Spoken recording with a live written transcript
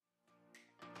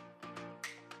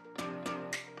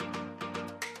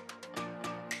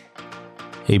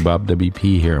Hey, Bob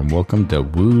WP here, and welcome to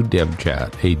Woo Dev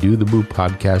Chat, a Do the Woo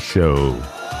podcast show.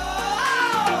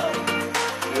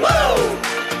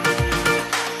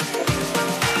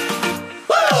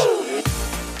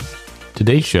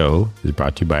 Today's show is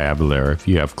brought to you by Avalara. If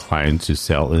you have clients who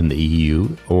sell in the EU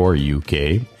or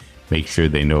UK, make sure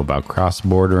they know about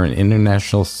cross-border and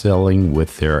international selling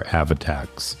with their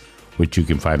Avatax, which you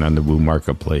can find on the Woo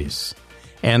Marketplace.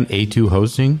 And A2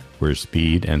 Hosting, where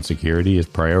speed and security is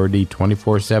priority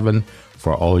 24/7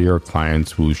 for all your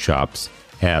clients' Woo shops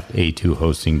at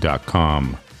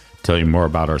a2hosting.com. Tell you more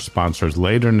about our sponsors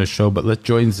later in the show, but let's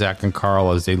join Zach and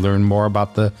Carl as they learn more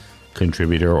about the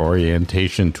contributor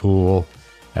orientation tool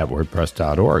at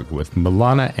WordPress.org with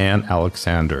Milana and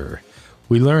Aleksandar.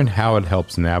 We learn how it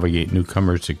helps navigate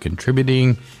newcomers to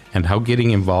contributing and how getting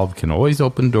involved can always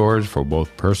open doors for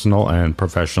both personal and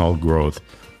professional growth,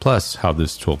 plus how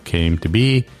this tool came to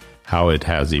be, how it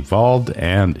has evolved,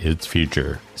 and its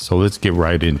future. So let's get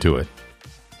right into it.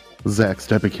 Zach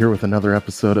Stepik here with another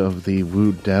episode of the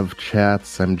Woo Dev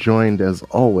Chats. I'm joined, as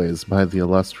always, by the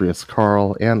illustrious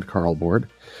Carl and Carl Board.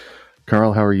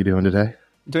 Carl, how are you doing today?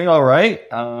 Doing all right.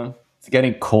 It's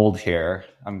getting cold here.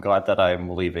 I'm glad that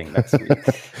I'm leaving next week.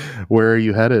 Where are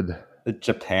you headed?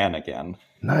 Japan again.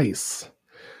 Nice.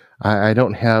 I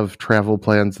don't have travel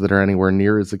plans that are anywhere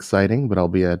near as exciting, but I'll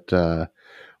be at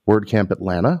WordCamp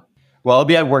Atlanta. Well, I'll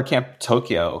be at WordCamp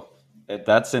Tokyo.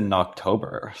 That's in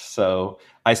October. So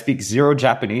I speak zero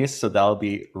Japanese, so that'll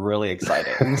be really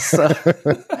exciting.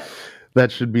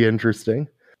 That should be interesting.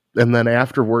 And then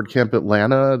after WordCamp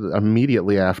Atlanta,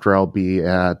 immediately after, I'll be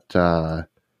at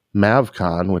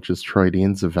MavCon, which is Troy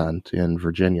Dean's event in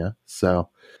Virginia. So,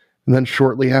 and then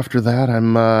shortly after that,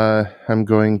 I'm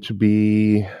going to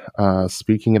be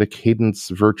speaking at a Cadence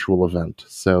virtual event.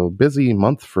 So busy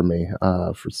month for me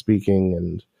for speaking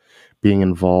and being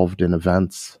involved in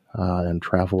events and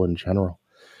travel in general.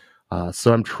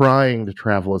 So I'm trying to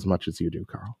travel as much as you do,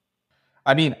 Carl.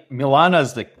 I mean, Milana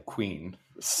is the queen.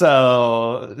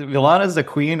 So Milana is the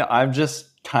queen. I'm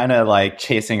just kind of like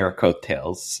chasing her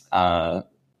coattails.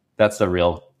 That's the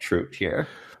real truth here.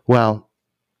 Well,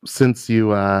 since you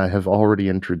have already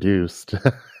introduced,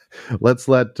 let's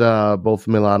let both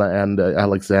Milana and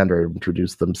Aleksandar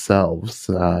introduce themselves,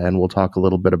 and we'll talk a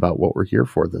little bit about what we're here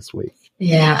for this week.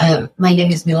 Yeah, my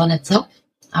name is Milana.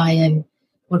 I am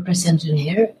WordPress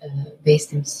engineer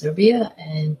based in Serbia,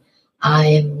 and I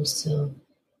am also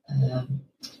a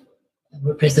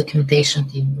WordPress documentation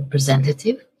team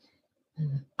representative.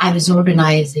 I was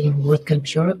organizing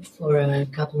WordCamp Europe for a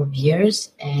couple of years,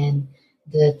 and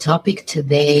the topic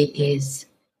today is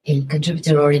a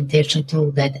contributor orientation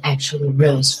tool that actually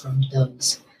rose from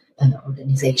those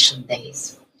organization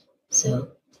days. So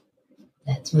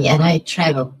that's me, and I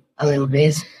travel a little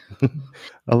bit.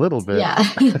 A little bit? Yeah.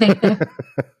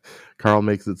 Carl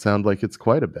makes it sound like it's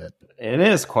quite a bit. It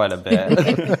is quite a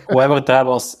bit. Whoever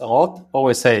travels a lot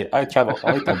always say, I travel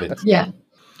a little bit. Yeah.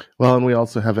 Well, and we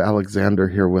also have Aleksandar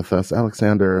here with us.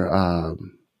 Aleksandar,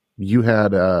 you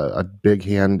had a big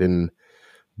hand in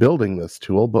building this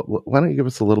tool, but why don't you give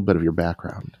us a little bit of your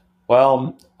background?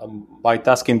 Well, my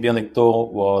task in building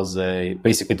tool was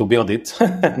basically to build it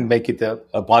and make it a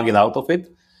plugin out of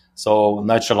it. So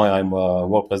naturally, I'm a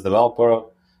WordPress developer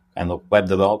and a web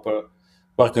developer,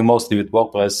 working mostly with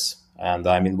WordPress, and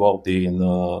I'm involved in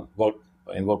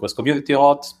WordPress community a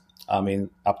lot. I mean,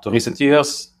 up to recent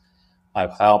years,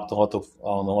 I've helped on a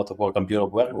lot of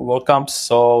WordCamps.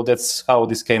 So that's how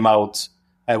this came out.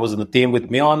 I was in the team with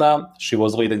Milana. She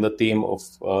was leading the team of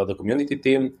the community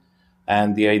team,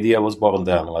 and the idea was born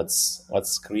then. Let's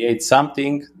create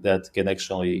something that can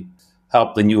actually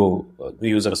help the new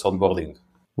users onboarding.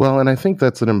 Well, and I think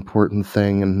that's an important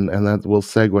thing, and that will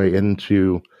segue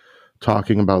into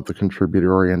talking about the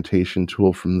contributor orientation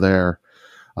tool from there.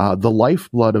 The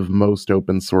lifeblood of most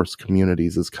open source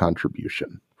communities is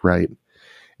contribution, right?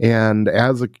 And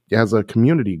as a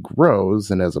community grows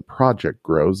and as a project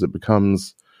grows, it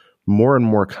becomes more and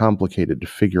more complicated to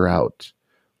figure out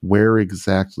where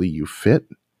exactly you fit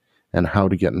and how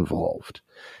to get involved.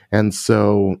 And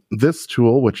so this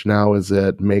tool, which now is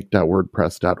at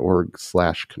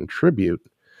make.wordpress.org/contribute,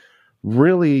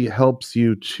 really helps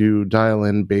you to dial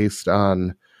in based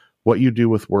on what you do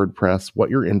with WordPress, what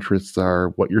your interests are,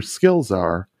 what your skills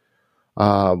are,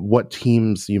 what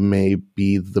teams you may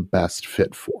be the best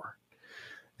fit for.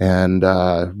 And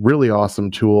really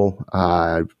awesome tool.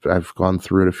 I've gone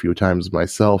through it a few times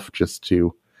myself just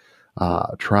to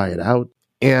try it out.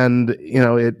 And,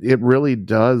 it really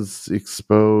does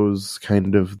expose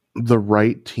kind of the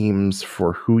right teams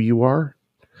for who you are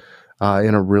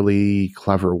in a really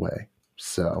clever way.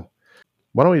 So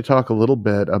Why don't we talk a little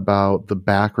bit about the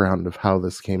background of how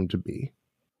this came to be?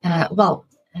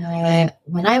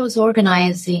 When I was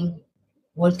organizing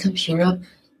World Cup Europe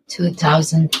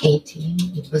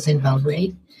 2018, it was in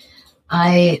Belgrade.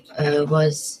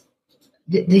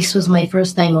 This was my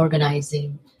first time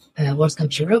organizing World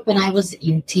Cup Europe, and I was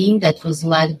in a team that was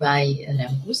led by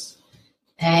Rembus,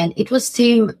 and it was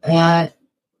team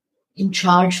in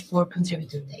charge for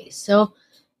Contributor Days. So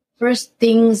first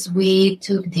things, we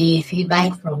took the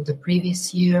feedback from the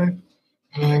previous year,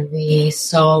 and we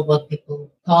saw what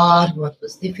people thought, what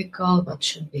was difficult, what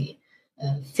should be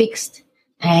fixed.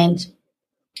 And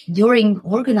during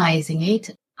organizing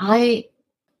it, I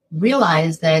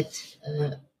realized that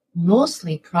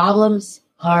mostly problems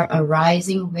are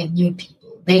arising with new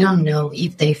people. They don't know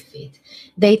if they fit.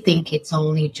 They think it's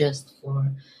only just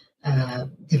for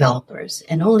developers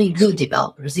and only good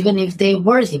developers. Even if they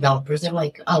were developers, they're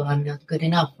like, oh, I'm not good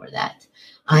enough for that.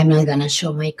 I'm not going to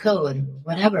show my code,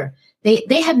 whatever.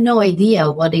 They have no idea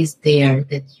what is there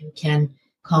that you can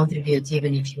contribute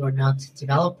even if you are not a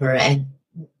developer. And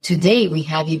today we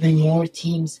have even more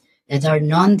teams that are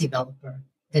non-developer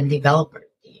than developer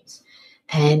teams.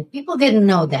 And people didn't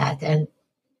know that. And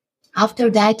after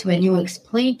that, when you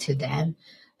explain to them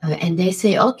and they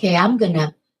say, okay, I'm going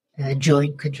to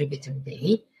join Contributor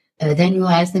Day, then you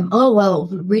ask them, oh, well,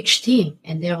 which team?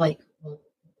 And they're like, well,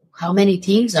 how many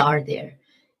teams are there?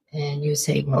 And you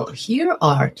say, well, here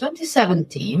are 27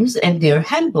 teams and their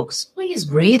handbooks. Please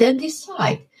read and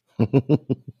decide.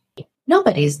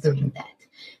 Nobody's doing that.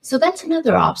 So that's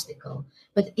another obstacle.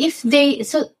 But they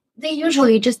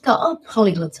usually just tell, oh,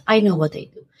 polyglots, I know what they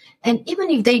do. And even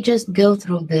if they just go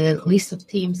through the list of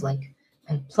teams like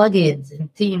plugins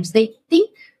and themes, they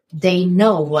think they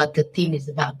know what the theme is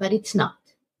about, but it's not.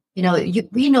 You know,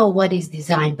 we know what is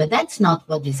design, but that's not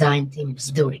what design team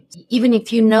is doing. Even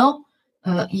if you know,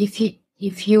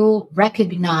 if you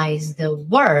recognize the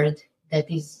word that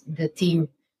is the team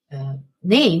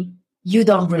name, you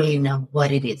don't really know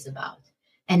what it is about.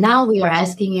 And now we are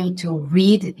asking you to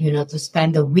read, to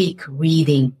spend a week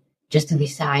reading just to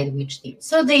decide which team.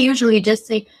 So they usually just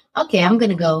say, okay, I'm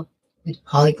going to go with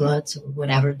polyglots or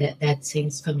whatever that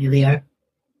seems familiar.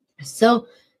 So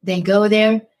they go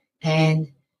there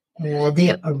and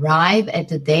they arrive at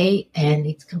the day and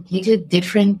it's completely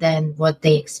different than what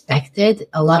they expected.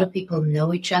 A lot of people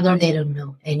know each other. They don't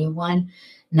know anyone.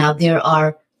 Now there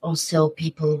are also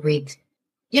people with,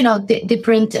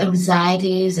 different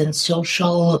anxieties and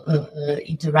social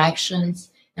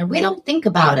interactions. And we don't think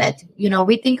about it.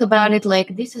 We think about it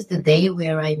like this is the day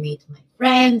where I meet my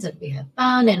friends and we have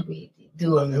fun and we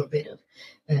do a little bit of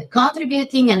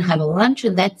contributing and have a lunch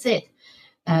and that's it.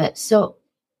 So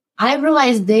I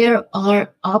realized there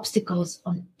are obstacles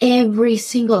on every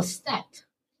single step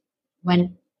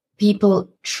when people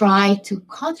try to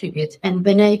contribute. And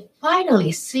when I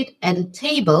finally sit at a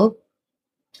table,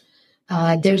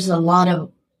 there's a lot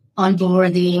of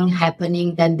onboarding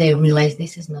happening. Then they realize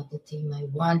this is not the team I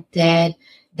wanted.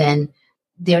 Then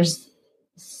there's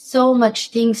so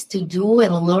much things to do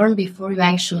and learn before you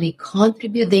actually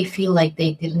contribute. They feel like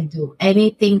they didn't do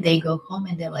anything. They go home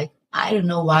and they're like, I don't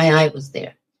know why I was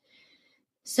there.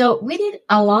 So we did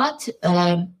a lot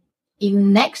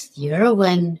in next year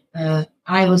when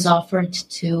I was offered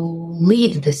to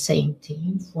lead the same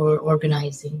team for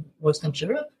organizing World Cup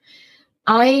Europe.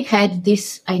 I had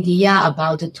this idea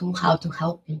about the tool, how to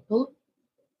help people.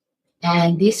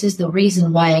 And this is the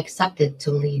reason why I accepted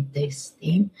to lead this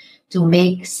team, to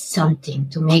make something,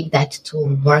 to make that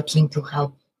tool working to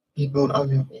help people a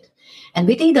little bit. And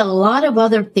we did a lot of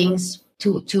other things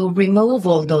to remove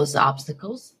all those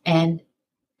obstacles. And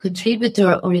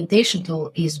contributor orientation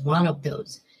tool is one of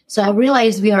those. So I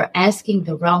realized we are asking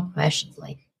the wrong questions,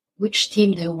 like which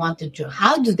team do you want to join?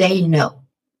 How do they know?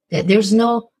 That there's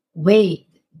no way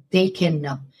they can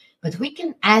know. But we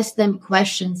can ask them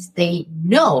questions they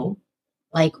know,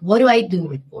 like what do I do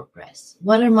with WordPress?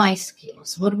 What are my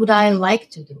skills? What would I like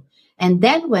to do? And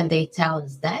then when they tell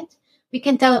us that, we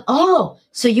can tell, oh,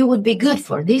 so you would be good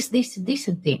for this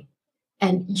and thing.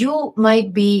 And you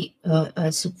might be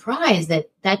surprised that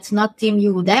that's not team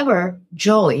you would ever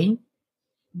join.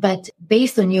 But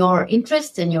based on your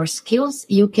interests and your skills,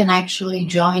 you can actually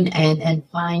join and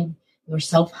find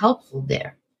yourself helpful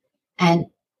there. And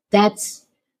that's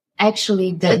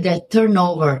actually the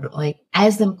turnover, like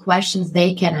ask them questions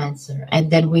they can answer,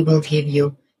 and then we will give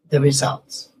you the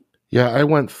results. Yeah, I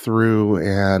went through,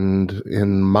 and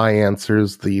in my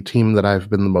answers, the team that I've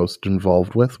been the most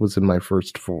involved with was in my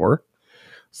first 4.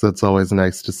 So it's always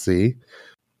nice to see.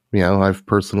 I've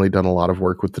personally done a lot of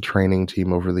work with the training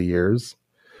team over the years.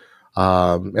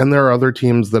 And there are other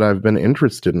teams that I've been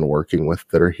interested in working with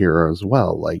that are here as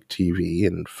well, like TV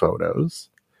and photos.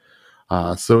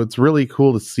 So it's really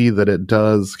cool to see that it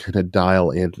does kind of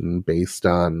dial in based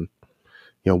on,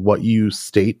 what you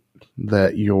state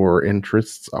that your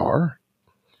interests are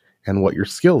and what your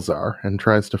skills are, and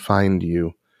tries to find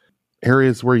you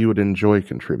areas where you would enjoy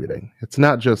contributing. It's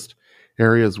not just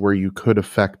areas where you could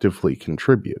effectively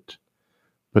contribute,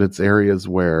 but it's areas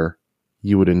where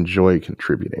you would enjoy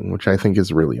contributing, which I think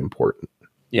is really important.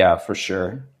 Yeah, for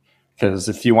sure. Because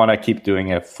if you want to keep doing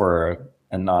it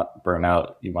and not burn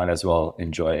out, you might as well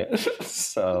enjoy it.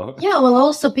 So yeah, well,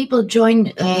 also people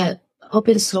join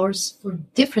open source for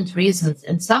different reasons,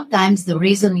 and sometimes the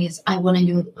reason is I want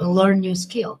to learn new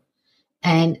skill.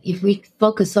 And if we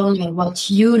focus only on what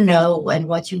you know and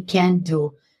what you can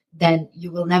do, then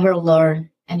you will never learn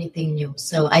anything new.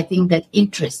 So I think that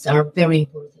interests are very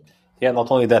important. Yeah, not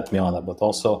only that, Milana, but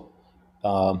also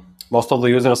most of the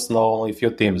users know only a few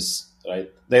teams,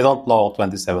 right? They don't know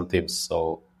 27 teams.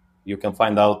 So you can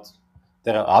find out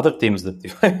there are other teams that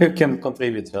you can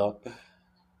contribute to.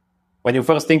 When you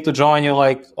first think to join, you're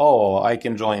like, oh, I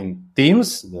can join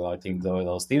teams. I think there are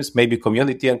those teams, maybe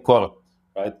community and core,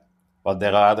 right? But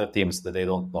there are other teams that they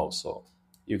don't know. So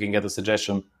you can get a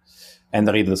suggestion and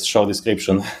read the short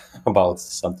description about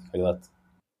something like that.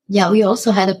 Yeah, we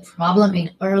also had a problem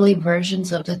in early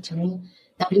versions of the tool.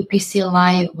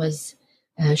 WPCLI was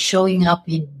showing up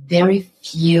in very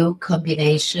few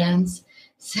combinations.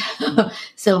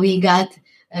 So we got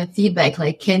feedback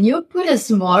like, can you put us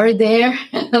more there?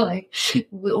 Like,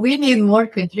 we need more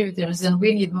contributors and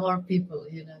we need more people,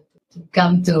 to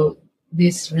come to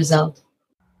this result.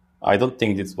 I don't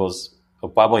think this was a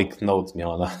public note,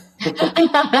 Milana.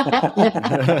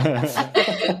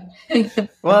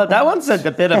 Well, that one's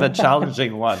a bit of a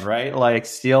challenging one, right? Like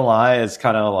CLI is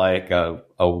kind of like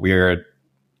a weird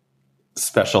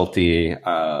specialty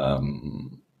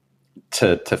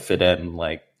to fit in.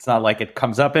 Like, it's not like it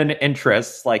comes up in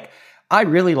interests. Like, I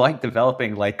really like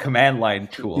developing like command line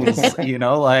tools,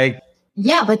 like.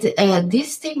 Yeah, but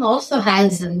this team also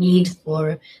has a need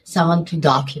for someone to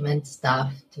document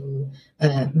stuff, to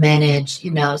manage,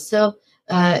 So,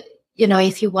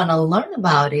 if you want to learn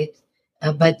about it,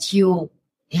 but you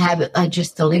have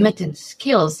just a limited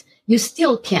skills, you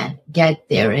still can get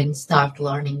there and start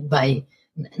learning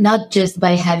not just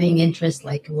by having interest,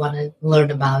 like you want to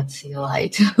learn about CLI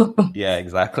too. Yeah,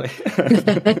 exactly.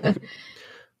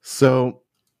 So,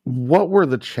 what were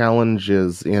the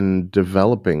challenges in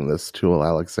developing this tool,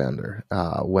 Aleksandar?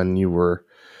 When you were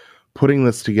putting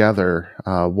this together,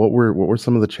 what were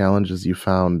some of the challenges you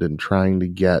found in trying to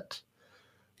get,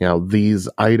 these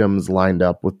items lined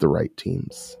up with the right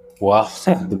teams? Well,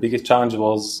 the biggest challenge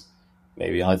was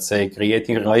maybe, let's say,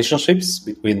 creating relationships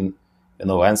between,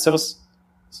 answers.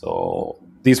 So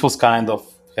this was kind of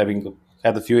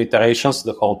had a few iterations.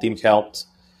 The whole team helped.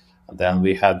 And then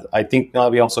we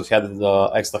also had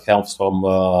the extra help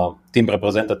from team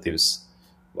representatives,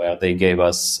 where they gave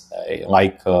us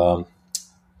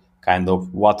kind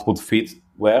of what would fit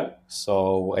where.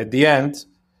 So at the end,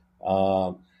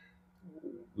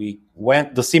 we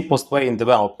went the simplest way in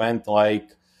development, like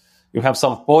you have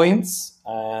some points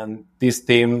and this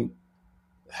team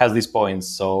has these points.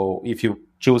 So if you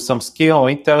choose some skill or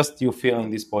interest, you fill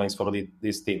in these points for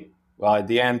this team. Well, at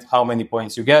the end, how many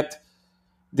points you get,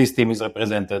 this team is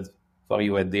represented for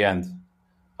you at the end.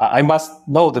 I must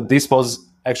know that this was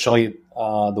actually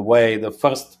the way the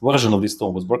first version of this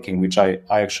tool was working, which I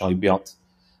actually built.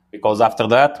 Because after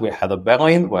that, we had a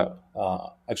Berlin,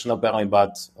 actually not Berlin,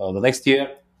 but the next year.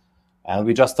 And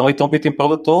we just a little bit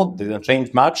improved the tool, didn't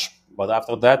change much. But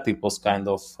after that, it was kind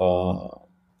of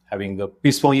having a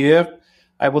peaceful year,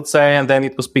 I would say. And then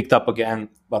it was picked up again,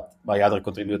 but by other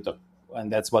contributor.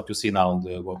 And that's what you see now in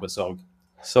the WordPress org.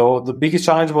 So the biggest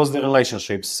challenge was the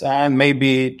relationships and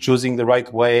maybe choosing the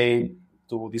right way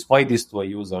to display this to our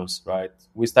users, right?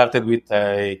 We started with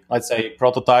a, let's say,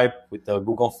 prototype with a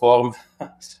Google form.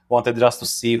 Wanted just to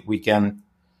see if we can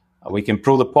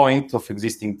prove the point of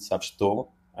existing such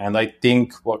tool. And I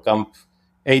think WordCamp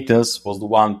Athens was the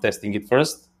one testing it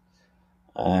first.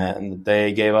 And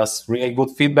they gave us really good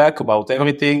feedback about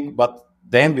everything. But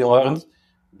then we learned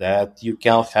that you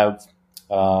can have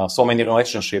so many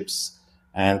relationships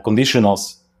and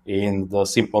conditionals in the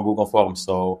simple Google form.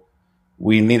 So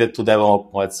we needed to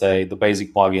develop, let's say, the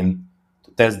basic plugin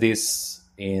to test this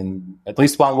in at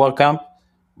least one WordCamp.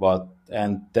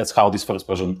 And that's how this first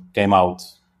version came out.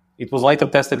 It was later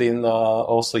tested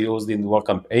also used in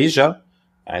WordCamp Asia.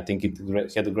 I think it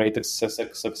had a great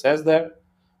success there.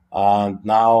 And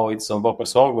now it's on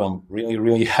WordPress org. I'm really,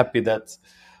 really happy that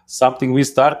something we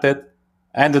started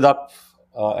ended up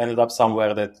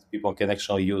somewhere that people can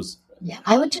actually use. Yeah,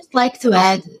 I would just like to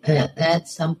add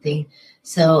something.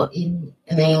 So in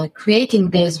creating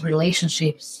those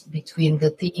relationships between the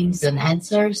themes and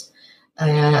answers,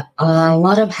 a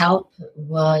lot of help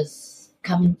was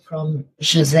coming from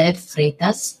José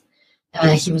Freitas.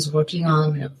 He was working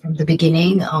on from the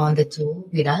beginning on the tool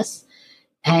with us.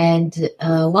 And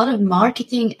a lot of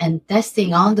marketing and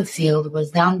testing on the field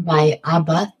was done by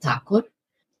Abba Thakur.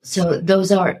 So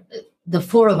those are the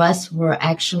four of us were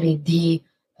actually the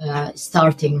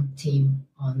starting team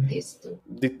on this tool.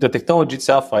 The technology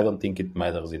itself, I don't think it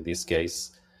matters in this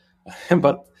case,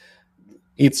 but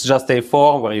it's just a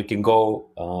form where you can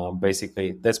go.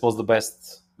 Basically, that was the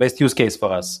best use case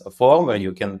for us. A form where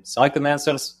you can select the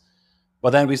answers,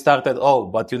 but then we started. Oh,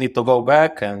 but you need to go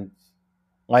back and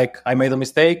like I made a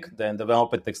mistake. Then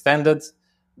development extended.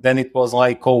 Then it was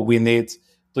like, oh, we need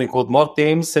to include more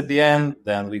teams at the end.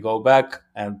 Then we go back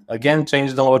and again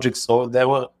change the logic. So there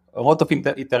were a lot of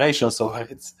iterations over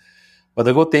it. But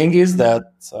the good thing is that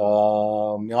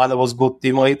Milana was good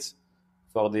team lead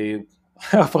for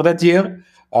for that year.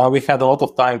 We had a lot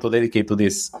of time to dedicate to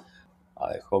this.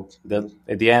 I hope that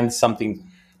at the end something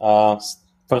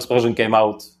first version came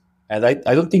out, and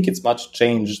I don't think it's much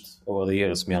changed over the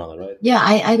years, Milana, right? Yeah,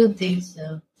 I don't think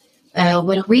so.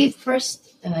 When we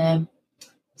first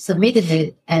submitted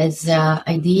it as an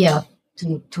idea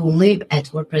to live at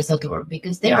WordPress.org,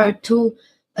 because there are two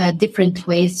different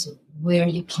ways where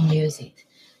you can use it.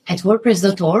 At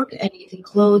WordPress.org, and it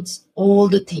includes all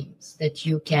the teams that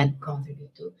you can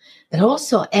contribute to. But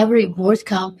also every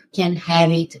WordCamp can have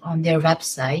it on their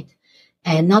website,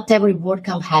 and not every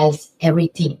WordCamp has every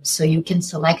team. So you can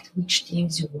select which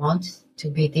teams you want to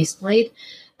be displayed.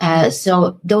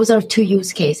 So those are two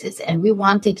use cases. And we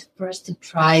wanted first to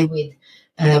try with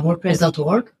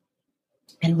WordPress.org.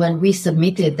 And when we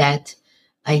submitted that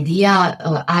idea,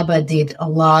 Abba did a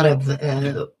lot of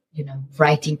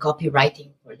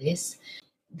copywriting for this.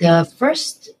 The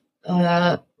first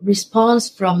response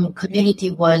from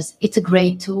community was, it's a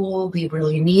great tool, we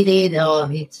really need it,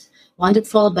 it's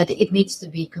wonderful, but it needs to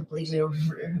be completely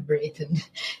written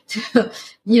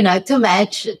to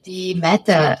match the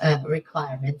meta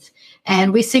requirements.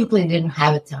 And we simply didn't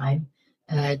have time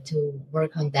to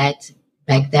work on that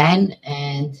back then,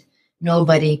 and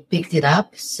nobody picked it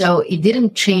up. So it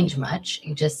didn't change much.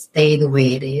 It just stayed the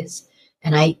way it is.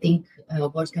 And I think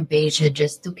WordCamp Asia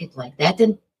just took it like that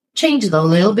and changed it a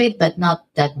little bit, but not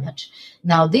that much.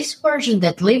 Now, this version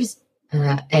that lives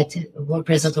at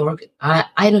WordPress.org,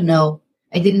 I don't know.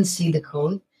 I didn't see the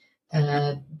code,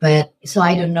 but so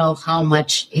I don't know how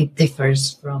much it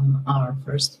differs from our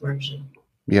first version.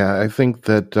 Yeah, I think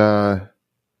that,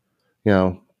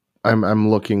 I'm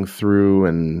looking through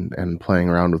and playing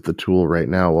around with the tool right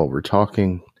now while we're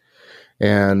talking.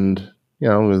 And,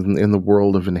 in the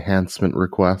world of enhancement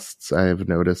requests, I have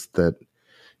noticed that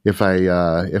if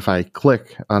I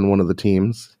click on one of the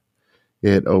teams,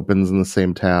 it opens in the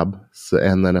same tab. So,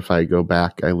 and then if I go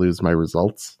back, I lose my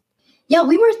results. Yeah,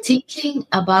 we were thinking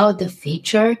about the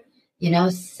feature,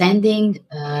 sending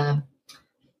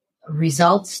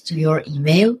results to your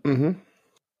email. Mm-hmm.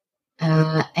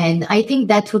 And I think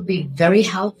that would be very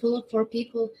helpful for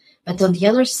people. But on the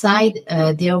other side,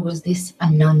 there was this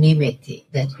anonymity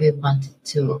that we wanted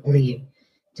to leave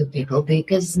to people,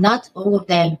 because not all of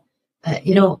them,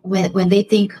 when they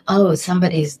think, oh,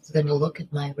 somebody's going to look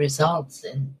at my results,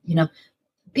 and,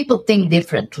 people think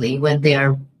differently when they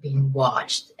are being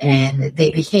watched, and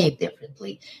they behave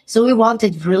differently. So we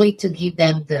wanted really to give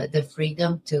them the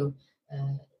freedom to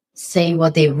say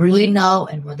what they really know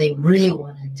and what they really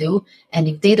want to do. And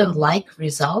if they don't like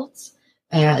results,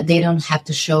 they don't have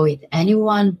to show it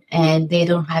anyone, and they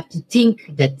don't have to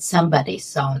think that somebody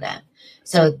saw them.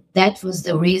 So that was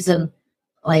the reason,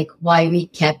 why we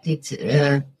kept it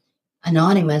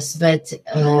anonymous. But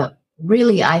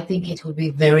really, I think it would be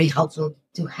very helpful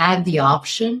to have the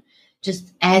option.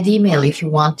 Just add email if you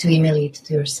want to email it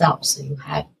to yourself, so you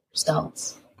have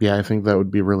results. Yeah, I think that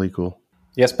would be really cool.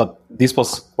 Yes, but this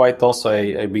was quite also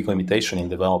a big limitation in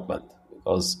development,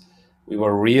 because we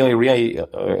were really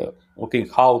looking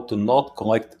how to not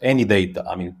collect any data.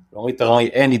 I mean,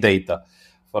 literally any data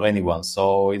for anyone.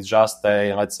 So it's just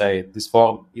let's say this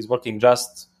form is working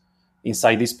just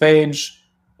inside this page,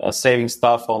 saving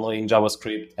stuff only in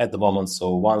JavaScript at the moment.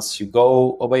 So once you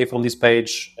go away from this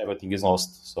page, everything is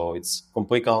lost. So it's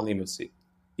complete anonymity.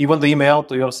 Even the email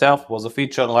to yourself was a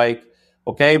feature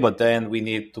okay, but then we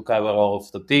need to cover all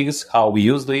of the things, how we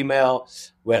use the email,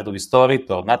 where do we store it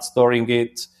or not storing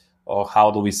it, or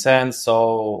how do we send.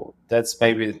 So that's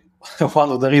maybe one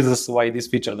of the reasons why this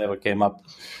feature never came up.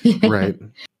 Right.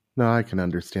 No, I can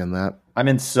understand that. I'm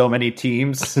in so many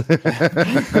teams.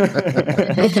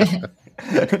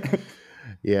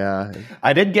 Yeah.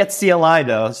 I did get CLI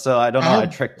though, so I don't know. I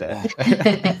tricked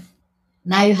it.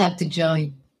 Now you have to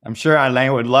join. I'm sure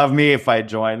Alain would love me if I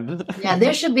joined. Yeah,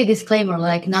 there should be a disclaimer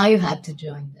like, now you have to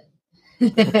join.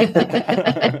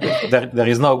 There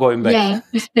is no going back.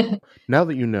 Yeah. Now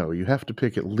that you know, you have to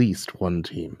pick at least one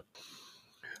team.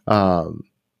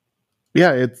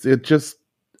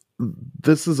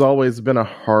 This has always been a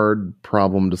hard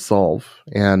problem to solve,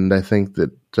 and I think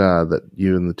that that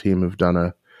you and the team have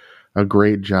done a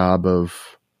great job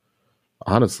of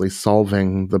honestly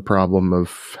solving the problem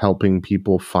of helping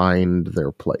people find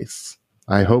their place.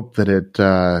 I hope that it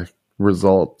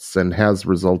results and has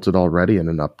resulted already in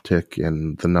an uptick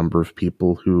in the number of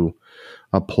people who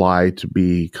apply to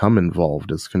become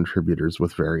involved as contributors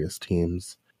with various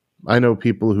teams. I know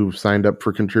people who've signed up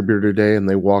for Contributor Day and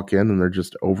they walk in and they're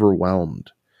just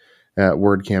overwhelmed at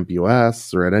WordCamp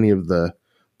US or at any of the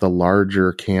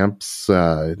larger camps,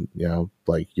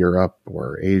 like Europe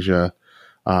or Asia.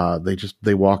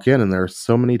 They walk in and there are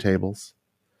so many tables.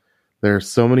 There are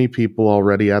so many people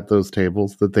already at those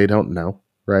tables that they don't know,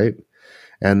 right?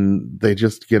 And they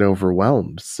just get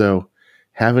overwhelmed. So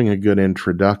having a good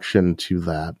introduction to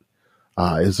that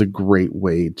is a great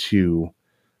way to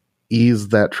ease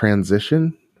that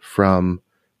transition from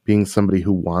being somebody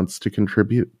who wants to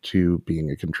contribute to being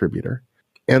a contributor.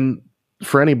 And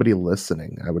for anybody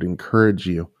listening, I would encourage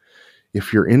you,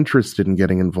 if you're interested in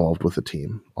getting involved with a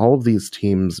team, all of these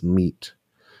teams meet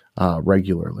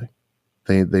regularly.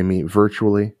 They meet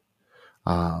virtually.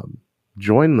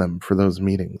 Join them for those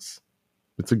meetings.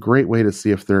 It's a great way to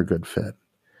see if they're a good fit.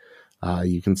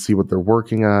 You can see what they're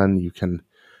working on. You can,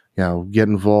 get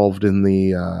involved in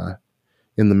the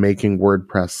Making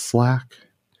WordPress Slack,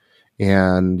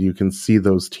 and you can see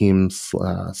those teams'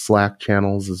 Slack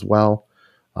channels as well.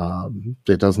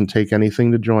 It doesn't take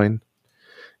anything to join,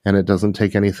 and it doesn't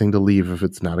take anything to leave if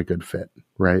it's not a good fit,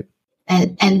 right?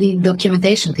 And the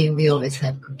documentation team, we always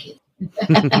have cookies.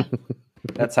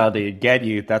 That's how they get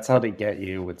you. That's how they get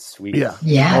you with sweets.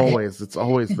 Yeah. Always. It's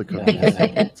always the cookies.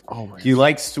 It's always. Do you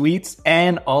like sweets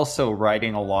and also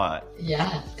writing a lot?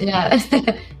 Yeah.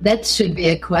 That should be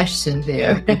a question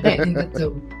there.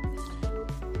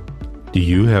 Do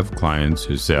you have clients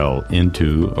who sell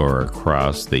into or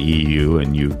across the EU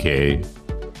and UK?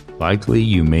 Likely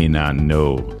you may not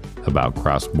know about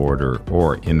cross-border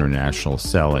or international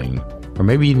selling, or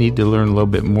maybe you need to learn a little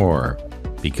bit more,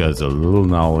 because a little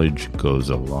knowledge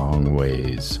goes a long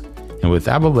ways. And with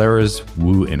Avalara's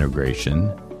Woo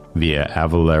integration via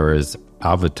Avalara's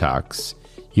Avatax,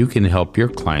 you can help your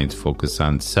clients focus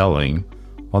on selling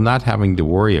while not having to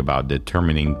worry about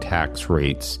determining tax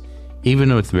rates,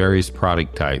 even with various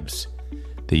product types.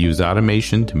 They use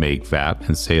automation to make VAT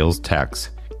and sales tax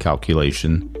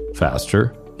calculation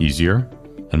faster, easier,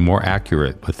 and more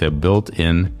accurate with a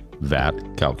built-in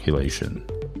VAT calculation.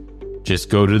 Just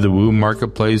go to the Woo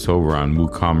Marketplace over on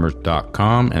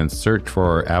WooCommerce.com and search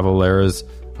for Avalara's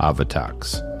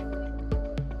Avatax.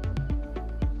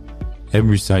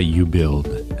 Every site you build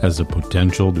has the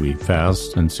potential to be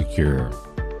fast and secure.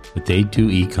 With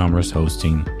A2 e-commerce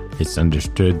hosting, it's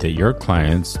understood that your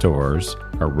clients' stores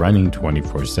are running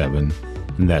 24/7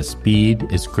 and that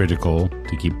speed is critical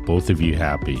to keep both of you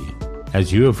happy.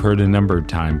 As you have heard a number of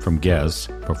times from guests,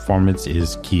 performance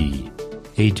is key.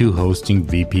 A2 hosting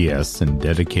VPS and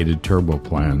dedicated turbo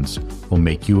plans will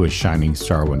make you a shining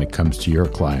star when it comes to your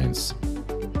clients.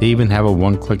 They even have a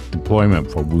one-click deployment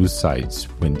for Woo sites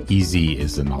when easy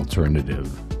is an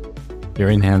alternative. Their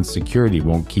enhanced security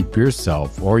won't keep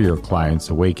yourself or your clients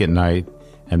awake at night,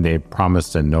 and they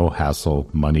promised a no-hassle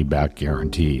money-back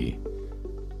guarantee.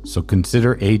 So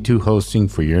consider A2 hosting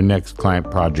for your next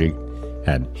client project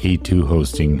at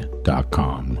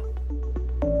a2hosting.com.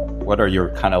 What are your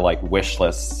kind of like wish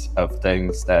lists of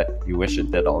things that you wish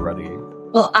it did already?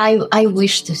 Well, I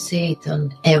wish to see it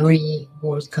on every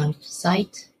WordCamp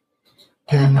site.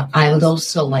 I would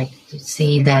also like to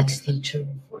see that feature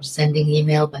for sending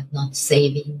email but not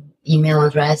saving email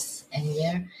address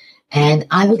anywhere. And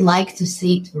I would like to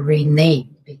see it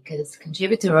renamed, because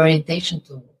contributor orientation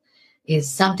tool is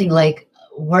something like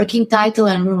working title,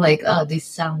 and we're like, oh, this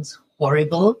sounds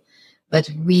horrible,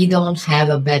 but we don't have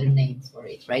a better name for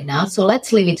it right now. So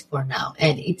let's leave it for now,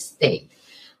 and it stayed.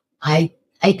 I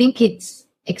think it's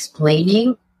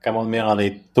explaining. Come on, Milana,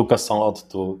 it took us a lot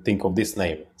to think of this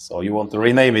name. So you want to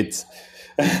rename it.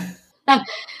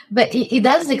 But it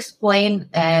does explain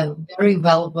very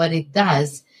well what it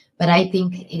does. but I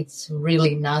think it's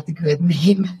really not a good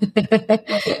name.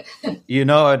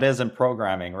 It is in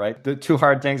programming, right? The two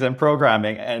hard things in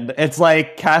programming, and it's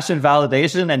like cache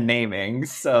invalidation and naming.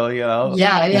 So,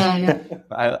 Yeah.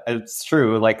 It's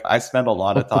true. Like I spent a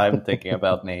lot of time thinking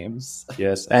about names.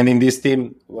 Yes, and in this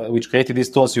team, which created these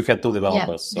tools, you had two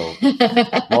developers, so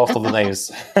most of the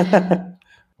names.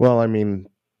 Well, I mean,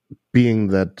 being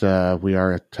that we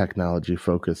are a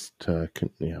technology-focused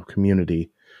community,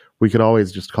 we could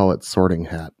always just call it Sorting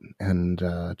Hat and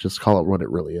just call it what it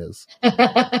really is.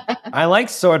 I like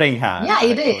Sorting Hat. Yeah,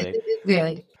 it is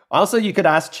really. Also, you could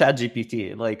ask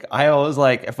ChatGPT. Like I always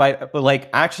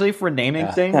actually for naming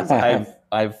things,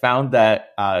 I've found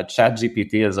that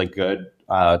ChatGPT is a good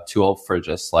tool for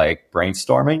just like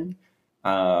brainstorming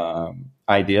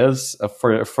ideas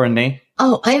for name.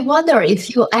 Oh, I wonder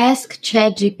if you ask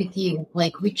ChatGPT,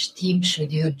 like, which team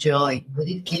should you join? Would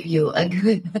it give you a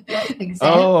good example?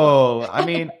 Oh, I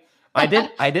mean, I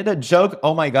did a joke.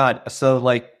 Oh my God. So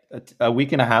like a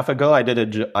week and a half ago, I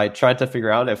tried to figure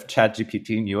out if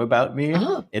ChatGPT knew about me.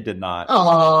 Oh. It did not.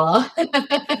 Oh.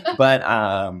 But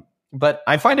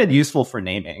I find it useful for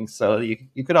naming. So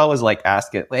you could always like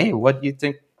ask it, hey, what do you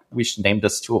think we should name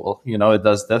this tool? It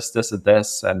does this, and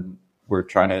this, and we're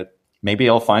trying to, maybe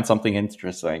I'll find something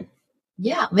interesting.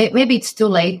 Yeah, maybe it's too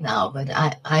late now, but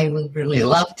I would really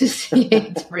love to see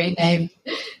it renamed.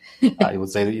 I would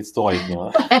say it's too late,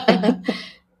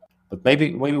 But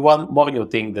maybe one more new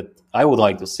thing that I would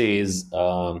like to see is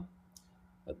the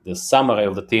summary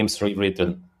of the teams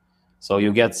rewritten. So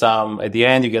you get at the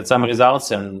end, you get some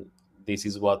results, and this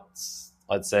is what,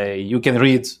 let's say, you can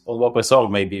read on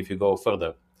WordPress.org maybe if you go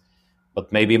further.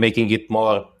 But maybe making it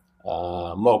more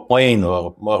plain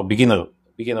or more beginner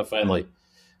friendly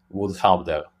would help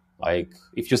there. Like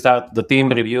if you start the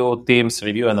teams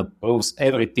review and approves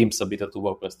every team submitted to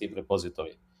WordPress team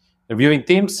repository. Reviewing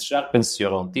teams sharpens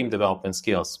your own team development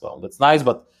skills. Well, that's nice,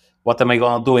 but what am I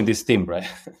going to do in this team, right?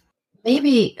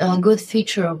 Maybe a good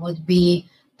feature would be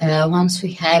once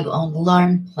we have on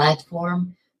Learn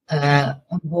platform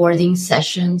onboarding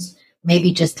sessions,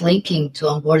 maybe just linking to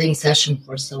onboarding session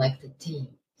for selected team.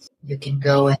 You can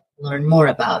go and learn more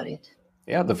about it.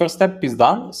 Yeah, the first step is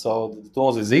done. So the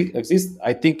tools exist.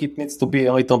 I think it needs to be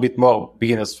a little bit more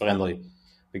beginners friendly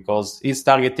because it's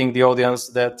targeting the audience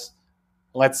that,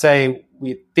 let's say,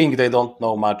 we think they don't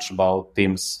know much about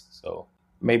teams. So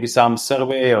maybe some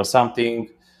survey or something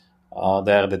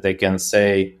there that they can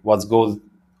say what's good,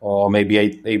 or maybe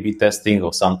A/B testing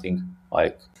or something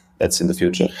like that's in the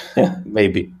future.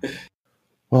 Maybe.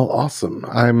 Well, awesome.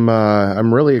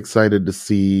 I'm really excited to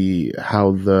see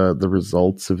how the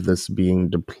results of this being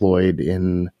deployed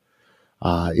in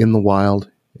the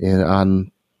wild on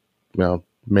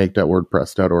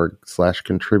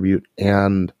make.wordpress.org/contribute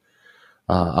and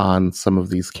on some of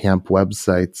these camp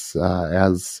websites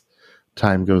as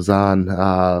time goes on.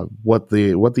 What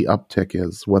the uptick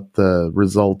is, what the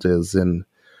result is in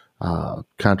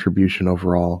contribution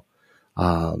overall.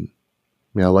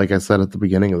 Like I said at the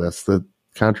beginning of this, the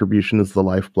contribution is the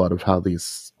lifeblood of how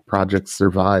these projects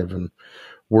survive, and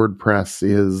WordPress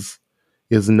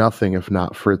is nothing if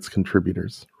not for its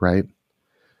contributors, right?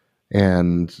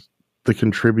 And the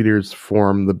contributors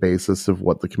form the basis of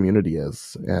what the community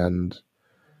is. And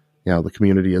the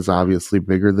community is obviously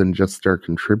bigger than just our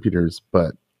contributors,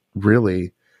 but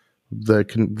really the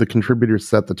contributors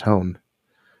set the tone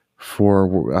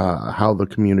for how the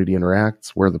community interacts,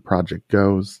 where the project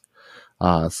goes.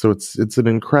 So it's an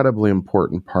incredibly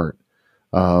important part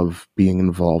of being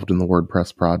involved in the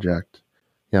WordPress project.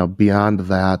 Beyond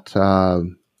that,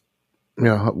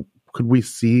 could we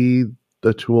see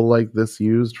a tool like this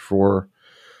used for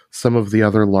some of the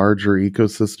other larger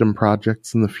ecosystem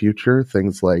projects in the future?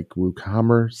 Things like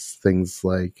WooCommerce, things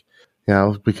like,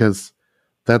 because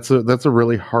that's a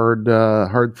really hard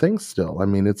thing still. I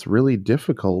mean, it's really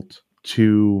difficult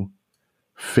to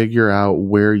figure out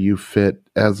where you fit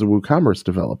as a WooCommerce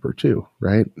developer too,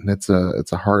 right? And it's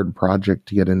a hard project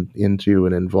to get into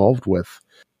and involved with.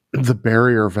 The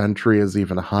barrier of entry is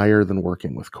even higher than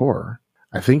working with core.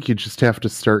 I think you just have to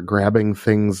start grabbing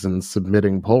things and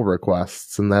submitting pull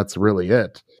requests, and that's really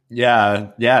it.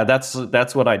 Yeah, that's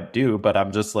what I do, but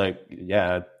I'm just like,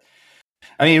 yeah.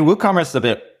 I mean, WooCommerce is a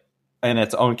bit in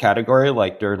its own category.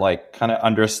 Like they're like kind of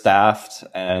understaffed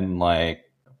and like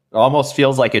almost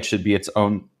feels like it should be its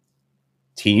own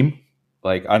team,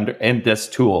 like in this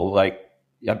tool, like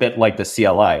a bit like the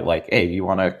CLI. Like, hey, you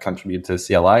want to contribute to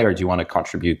CLI, or do you want to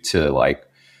contribute to like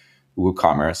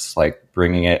WooCommerce, like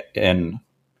bringing it in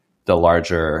the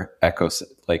larger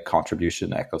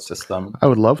contribution ecosystem? I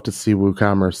would love to see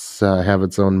WooCommerce have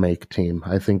its own make team.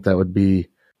 I think that would be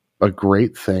a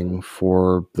great thing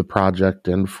for the project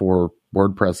and for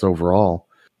WordPress overall.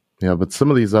 But some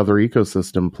of these other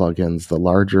ecosystem plugins, the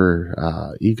larger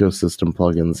ecosystem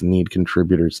plugins, need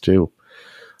contributors too.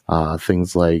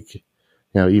 Things like,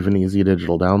 even easy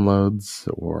digital downloads,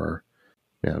 or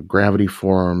Gravity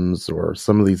Forms, or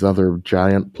some of these other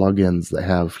giant plugins that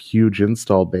have huge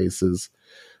install bases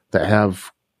that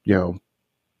have,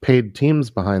 paid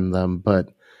teams behind them, but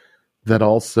that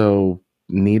also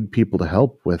need people to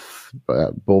help with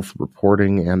both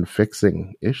reporting and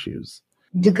fixing issues.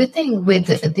 The good thing with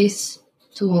this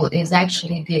tool is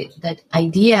actually that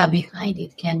idea behind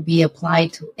it can be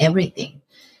applied to everything.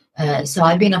 So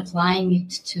I've been applying it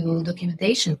to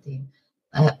documentation team.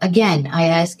 Again, I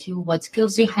ask you what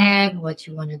skills you have, what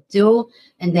you want to do,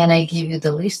 and then I give you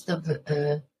the list of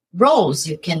roles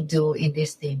you can do in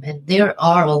this team. And there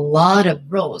are a lot of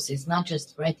roles. It's not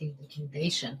just writing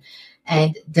documentation.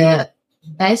 And the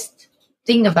best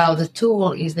thing about the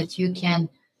tool is that you can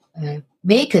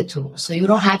make a tool. So you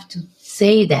don't have to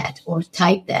say that or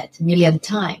type that a million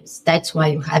times. That's why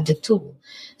you have the tool.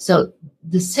 So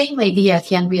the same idea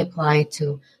can be applied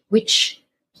to which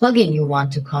plugin you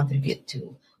want to contribute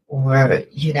to, or,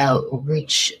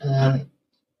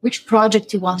 which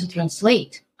project you want to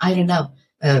translate. I don't know.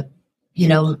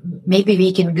 Maybe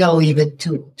we can go even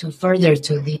to further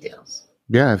to details.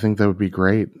 Yeah, I think that would be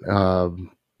great.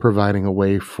 Providing a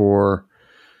way for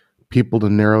people to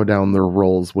narrow down their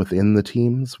roles within the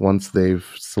teams once they've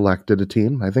selected a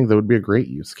team. I think that would be a great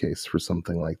use case for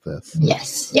something like this.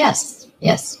 Yes.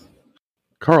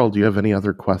 Carl, do you have any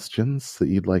other questions that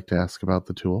you'd like to ask about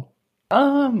the tool?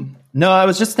 No, I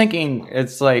was just thinking,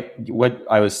 it's like what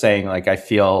I was saying, like I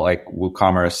feel like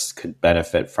WooCommerce could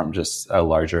benefit from just a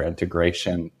larger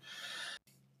integration.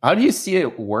 How do you see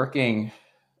it working?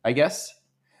 I guess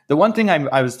the one thing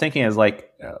I was thinking is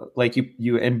like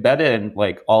you embed it in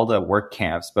like all the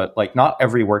WordCamps, but like not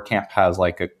every WordCamp has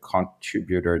like a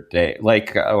contributor day,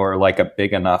 or like a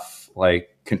big enough like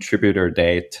contributor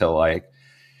day to like,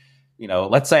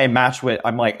 let's say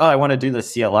I'm like, oh, I want to do the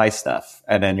CLI stuff.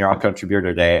 And then you're on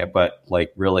contributor day, but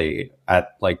like really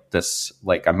at like this,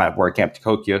 like I'm at WordCamp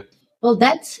Tokyo. Well,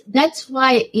 that's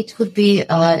why it would be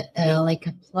like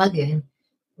a plugin,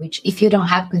 which if you don't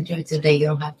have contributor day, you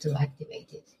don't have to activate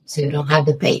it. So you don't have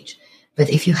the page. But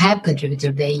if you have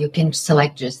contributor day, you can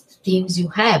select just teams you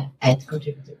have at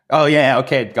contributor. Oh yeah,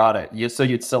 okay, got it. So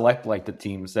you'd select like the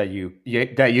teams that you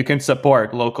can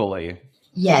support locally.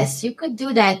 Yes, you could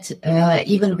do that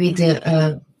even with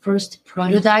the first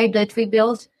prototype that we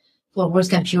built for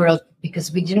WordCamp Europe,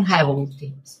 because we didn't have all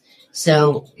teams.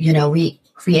 So, we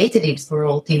created it for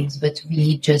all teams, but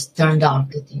we just turned on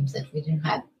the teams that we didn't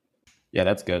have. Yeah,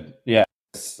 that's good. Yeah,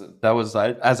 that was,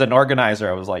 as an organizer,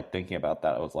 I was like thinking about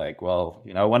that. I was like, well,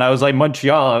 when I was like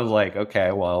Montreal, I was like,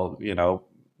 okay, well,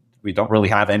 we don't really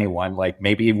have anyone. Like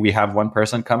maybe we have one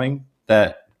person coming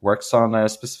that works on a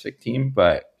specific team,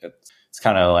 but it's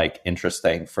kind of like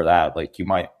interesting for that. Like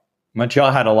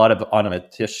Montreal had a lot of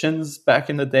automaticians back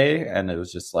in the day, and it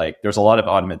was just like, there's a lot of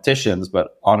automaticians,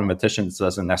 but automaticians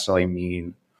doesn't necessarily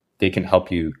mean they can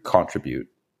help you contribute,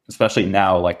 especially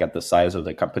now, like at the size of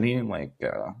the company. Like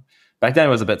back then it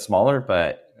was a bit smaller,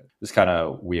 but it was kind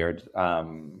of weird.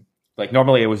 Like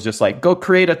normally it was just like, go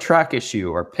create a track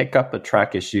issue or pick up a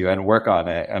track issue and work on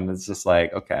it. And it's just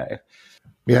like, okay.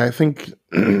 Yeah, I think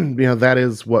that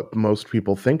is what most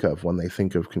people think of when they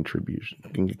think of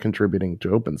contributing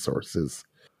to open source is,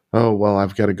 oh, well,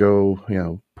 I've got to go,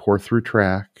 pour through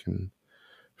track and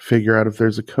figure out if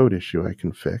there's a code issue I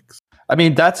can fix. I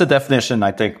mean, that's a definition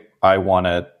I think I want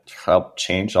to help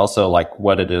change. Also, like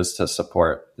what it is to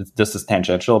support. This is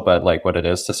tangential, but like what it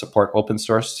is to support open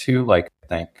source too. Like I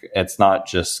think it's not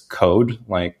just code.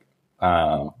 Like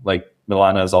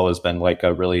Milana has always been like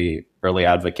a really early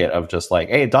advocate of just like,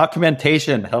 hey,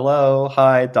 documentation. Hello,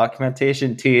 hi,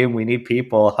 documentation team. We need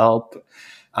people, help.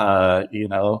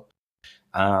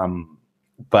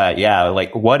 But yeah,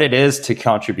 like what it is to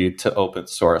contribute to open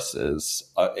source is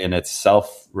in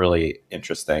itself really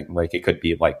interesting. Like it could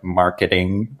be like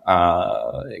marketing.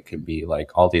 It could be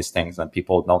like all these things, and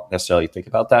people don't necessarily think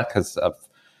about that because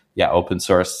open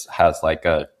source has like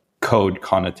a code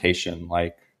connotation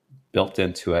like built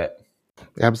into it.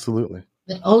 Absolutely.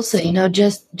 But also,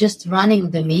 just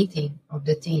running the meeting of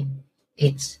the team,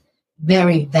 it's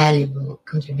very valuable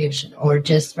contribution, or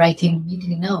just writing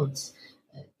meeting notes.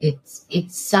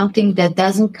 It's something that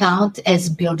doesn't count as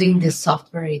building the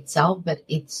software itself, but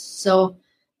it's so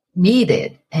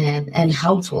needed and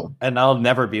helpful. And I'll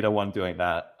never be the one doing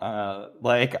that.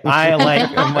 My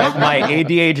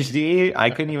ADHD, I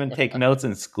couldn't even take notes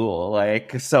in school.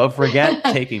 So forget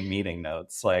taking meeting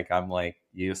notes. I'm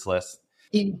useless.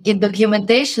 In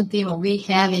documentation team, we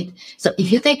have it. So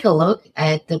if you take a look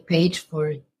at the page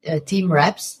for team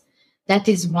reps, that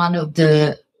is one of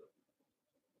the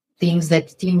things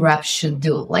that team reps should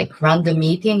do, like run the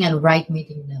meeting and write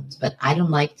meeting notes. But I don't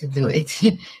like to do it.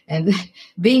 And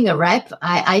being a rep,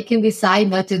 I can decide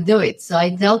not to do it. So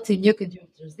I tell to new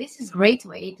contributors, this is a great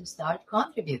way to start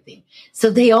contributing.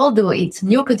 So they all do it. It's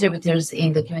new contributors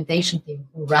in documentation team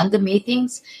who run the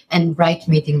meetings and write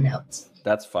meeting notes.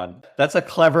 That's fun. That's a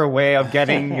clever way of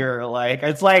getting your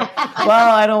it's well,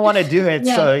 I don't want to do it.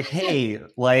 Yeah. So, hey,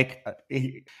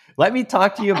 let me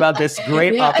talk to you about this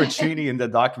great opportunity in the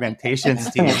documentation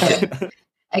team.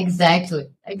 Exactly.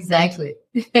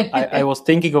 I was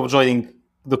thinking of joining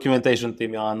documentation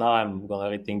team. Now I'm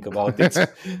going to rethink about it.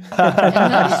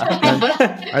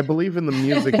 I believe in the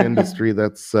music industry,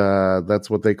 that's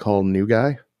what they call new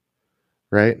guy.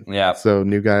 Right? Yeah. So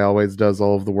new guy always does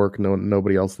all of the work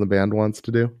nobody else in the band wants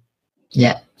to do.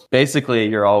 Yeah. Basically,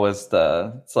 you're always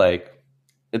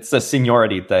it's the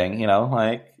seniority thing,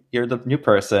 you're the new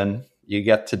person. You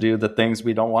get to do the things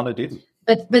we don't want to do.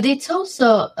 But it's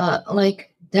also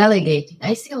delegating.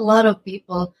 I see a lot of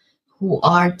people who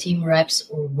are team reps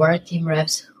or were team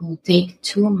reps who take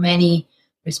too many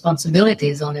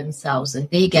responsibilities on themselves and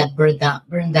they get burned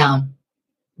down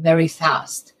very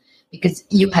fast. Because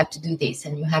you have to do this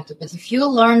and you have to. But if you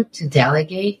learn to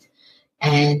delegate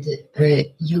and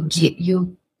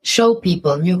you show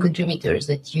people, new contributors,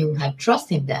 that you have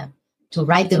trust in them to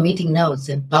write the meeting notes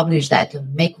and publish that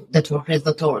and make that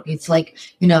WordPress.org, it's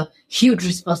huge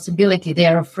responsibility. They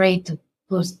are afraid to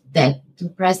post that, to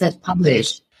press that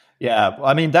publish. Yeah,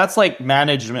 I mean, that's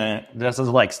management. This is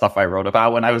stuff I wrote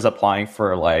about when I was applying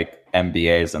for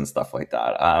MBAs and stuff like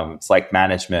that. It's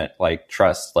management,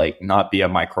 trust, not be a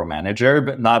micromanager,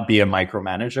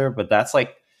 but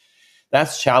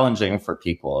that's challenging for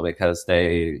people because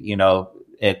they,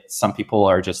 some people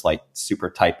are just super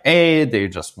type A. They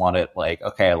just want it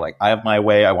okay, I have my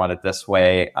way. I want it this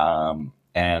way.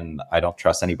 And I don't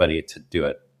trust anybody to do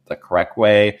it the correct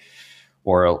way,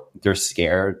 or they're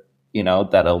scared,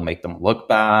 that it'll make them look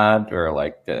bad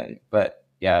but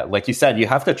yeah, like you said, you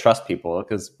have to trust people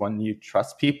because when you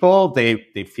trust people, they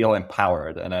feel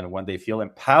empowered. And then when they feel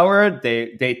empowered,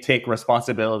 they take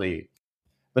responsibility.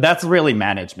 But that's really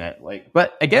management.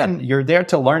 But again, you're there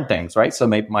to learn things, right? So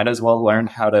might as well learn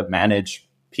how to manage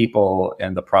people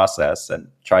in the process and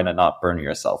try to not burn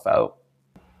yourself out.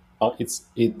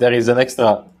 There is an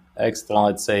extra,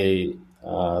 let's say,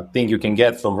 thing you can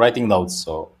get from writing notes.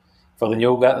 So for the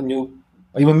new,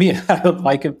 even me, I don't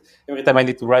like it. Every time I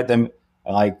need to write them,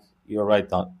 you're right,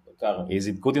 is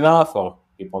it good enough or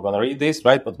people are going to read this,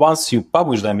 right? But once you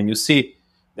publish them and you see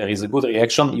there is a good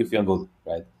reaction, you feel good,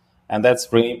 right? And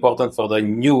that's really important for the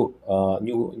new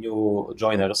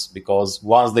joiners, because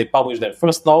once they publish their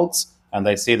first notes and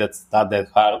they see that's not that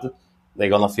hard, they're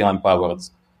going to feel empowered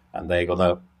and they're going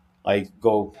to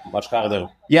go much harder.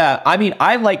 Yeah, I mean,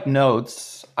 I like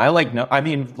notes.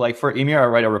 For Emir, I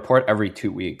write a report every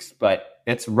 2 weeks, but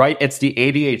it's the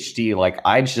ADHD.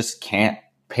 I just can't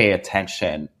pay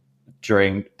attention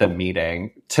during the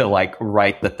meeting to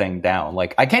write the thing down.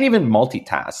 I can't even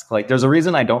multitask. There's a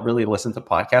reason I don't really listen to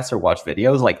podcasts or watch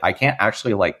videos. I can't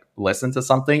actually listen to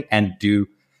something and do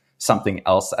something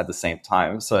else at the same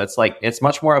time. So it's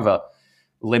much more of a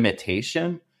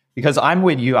limitation, because I'm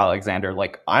with you,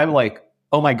 Aleksandar. I'm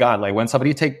oh my God, when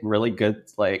somebody take really good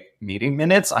meeting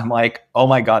minutes, I'm oh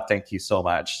my God, thank you so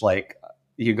much.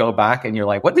 You go back and you're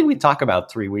what did we talk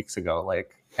about 3 weeks ago?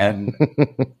 And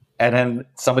and then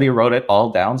somebody wrote it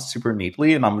all down super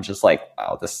neatly, and I'm just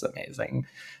wow, this is amazing.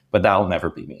 But that'll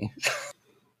never be me.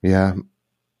 Yeah,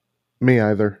 me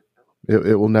either.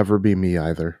 It will never be me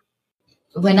either.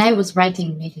 When I was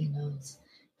writing meeting notes,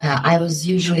 I was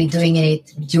usually doing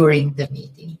it during the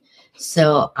meeting.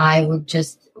 So I would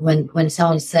just, when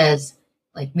someone says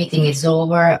meeting is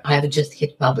over, I would just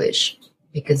hit publish,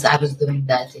 because I was doing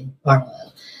that in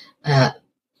parallel.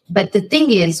 But the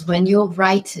thing is, when you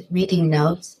write meeting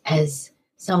notes as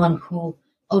someone who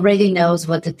already knows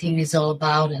what the team is all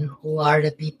about and who are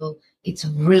the people, it's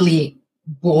really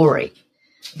boring.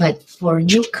 But for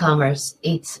newcomers,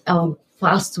 it's a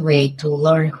fast way to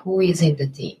learn who is in the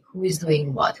team, who is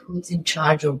doing what, who's in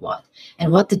charge of what,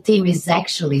 and what the team is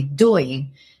actually doing.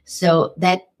 So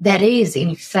that is,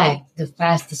 in fact, the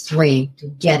fastest way to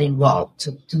get involved,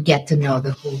 to get to know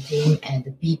the whole team and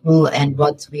the people and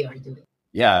what we are doing.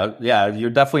 Yeah, you're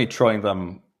definitely throwing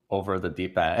them over the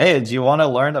deep end. Hey, do you want to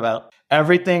learn about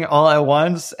everything all at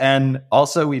once? And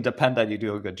also, we depend that you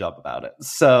do a good job about it.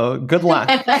 So good luck.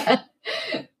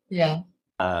 Yeah.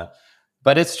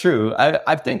 But it's true.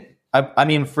 I think, I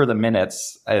mean, for the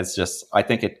minutes, it's just, I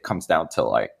think it comes down to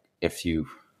like, if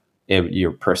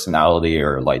your personality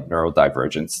or like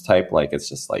neurodivergence type, like it's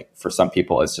just like, for some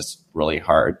people, it's just really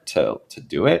hard to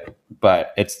do it,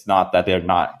 but it's not that they're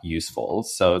not useful.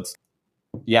 So it's,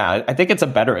 yeah, I think it's a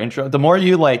better intro. The more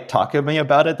you like talk to me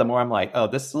about it, the more I'm like, oh,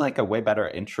 this is like a way better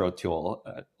intro tool.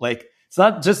 Like, it's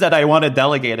not just that I want to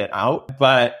delegate it out,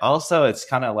 but also it's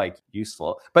kind of like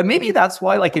useful. But maybe that's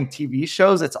why, like in TV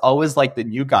shows, it's always like the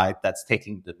new guy that's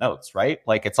taking the notes, right?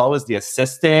 Like it's always the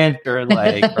assistant or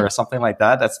like or something like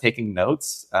that that's taking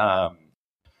notes.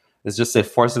 It's just, it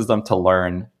forces them to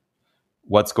learn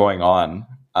what's going on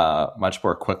much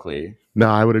more quickly. No,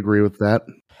 I would agree with that.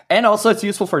 And also it's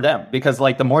useful for them because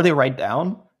like the more they write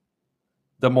down,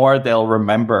 the more they'll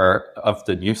remember of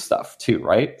the new stuff too,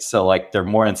 right? So like they're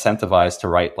more incentivized to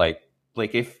write like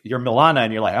if you're Milana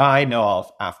and you're like, oh, I know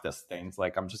all half this things,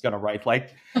 like I'm just gonna write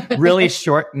like really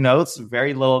short notes,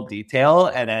 very little detail,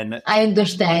 and then I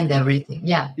understand everything.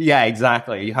 Yeah. Yeah,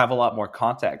 exactly. You have a lot more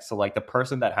context. So like the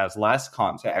person that has less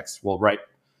context will write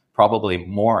probably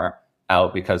more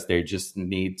out because they just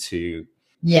need to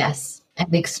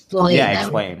and explain.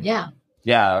 Explain.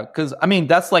 Yeah, because I mean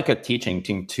that's like a teaching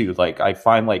thing too. Like I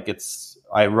find like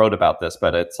I wrote about this,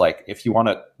 but it's like if you want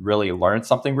to really learn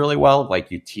something really well, like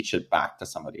you teach it back to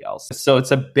somebody else. So it's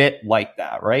a bit like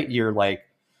that, right? You're like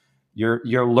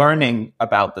you're learning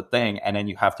about the thing, and then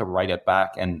you have to write it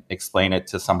back and explain it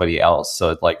to somebody else. So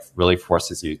it like really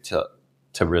forces you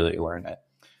to really learn it.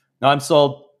 Now I'm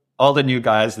sold. All the new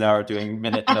guys now are doing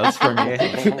minute notes for me.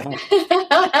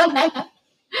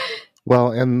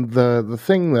 Well, and the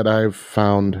thing that I've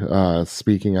found,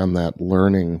 speaking on that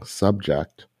learning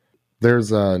subject,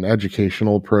 there's an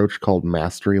educational approach called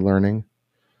mastery learning,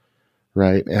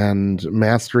 right? And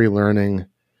mastery learning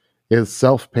is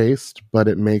self-paced, but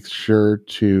it makes sure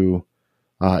to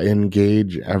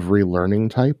engage every learning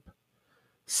type.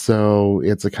 So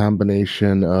it's a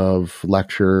combination of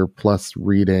lecture plus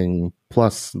reading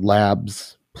plus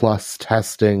labs plus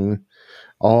testing,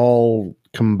 all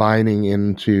combining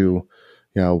into,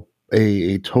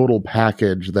 a total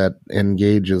package that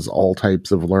engages all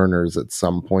types of learners at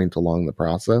some point along the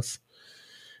process.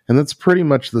 And that's pretty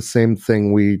much the same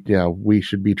thing we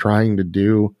should be trying to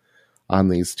do on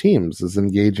these teams, is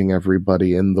engaging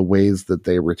everybody in the ways that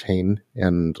they retain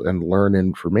and learn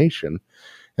information.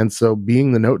 And so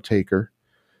being the note taker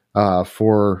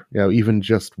for even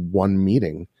just one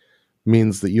meeting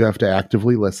means that you have to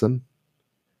actively listen.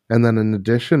 And then in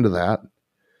addition to that,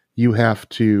 you have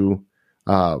to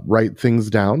write things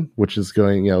down, which is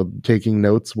taking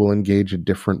notes will engage a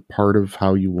different part of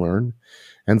how you learn.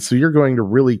 And so you're going to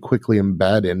really quickly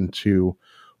embed into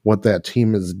what that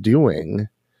team is doing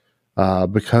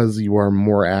because you are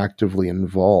more actively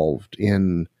involved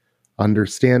in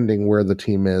understanding where the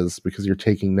team is because you're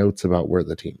taking notes about where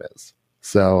the team is.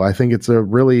 So I think it's a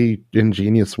really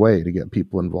ingenious way to get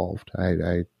people involved.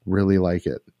 I really like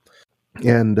it.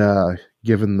 And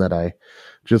given that I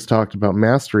just talked about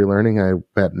mastery learning, I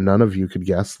bet none of you could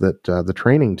guess that the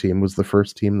training team was the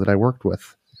first team that I worked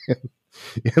with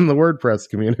in the WordPress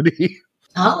community.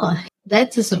 Oh,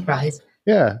 that's a surprise.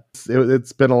 Yeah,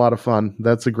 it's been a lot of fun.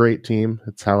 That's a great team.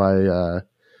 It's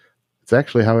it's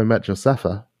actually how I met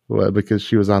Josefa, because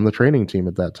she was on the training team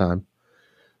at that time.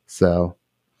 So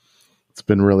it's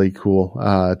been really cool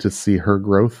to see her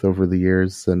growth over the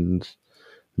years, and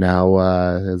now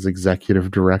as executive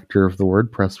director of the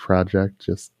WordPress project,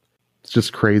 it's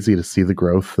just crazy to see the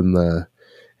growth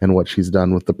and what she's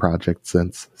done with the project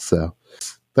since. So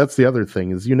that's the other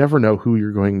thing, is you never know who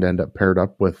you're going to end up paired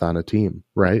up with on a team,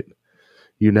 right?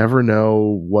 You never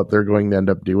know what they're going to end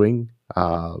up doing.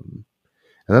 And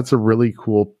that's a really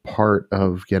cool part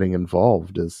of getting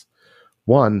involved, is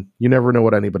one, you never know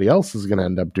what anybody else is going to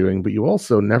end up doing, but you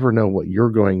also never know what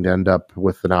you're going to end up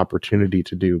with an opportunity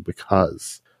to do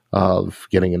because of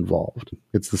getting involved.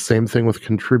 It's the same thing with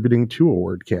contributing to a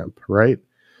WordCamp, right?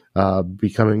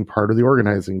 Becoming part of the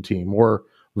organizing team or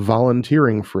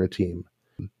volunteering for a team.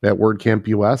 At WordCamp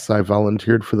US, I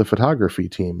volunteered for the photography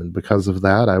team, and because of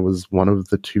that, I was one of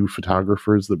the 2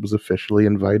 photographers that was officially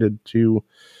invited to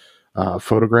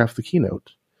photograph the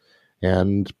keynote.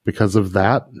 And because of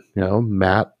that,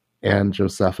 Matt and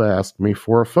Josefa asked me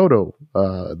for a photo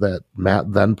that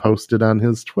Matt then posted on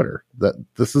his Twitter. That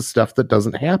this is stuff that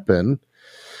doesn't happen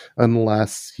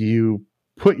unless you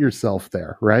put yourself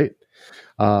there, right?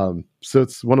 So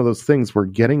it's one of those things where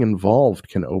getting involved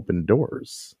can open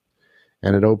doors.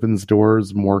 and it opens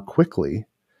doors more quickly,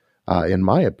 in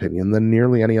my opinion, than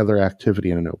nearly any other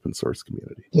activity in an open source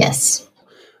community. Yes.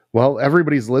 Well,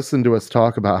 everybody's listened to us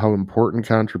talk about how important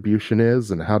contribution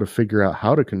is and how to figure out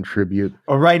how to contribute.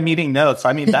 Or write meeting notes.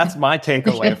 I mean, that's my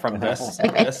takeaway from this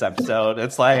episode.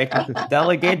 It's like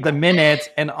delegate the minutes,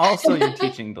 and also you're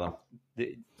teaching them.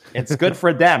 It's good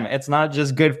for them. It's not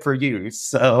just good for you.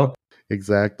 So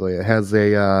exactly, it has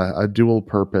a dual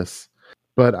purpose.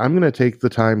 But I'm going to take the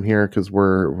time here because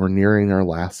we're nearing our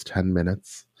last 10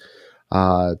 minutes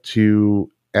to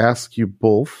ask you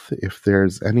both if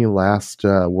there's any last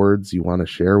words you want to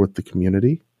share with the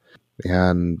community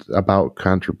and about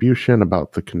contribution,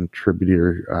 about the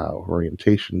contributor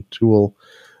orientation tool,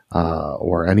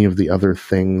 or any of the other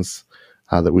things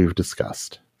that we've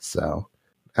discussed. So,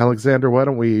 Aleksandar, why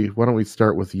don't we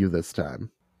start with you this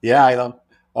time? Yeah, I know.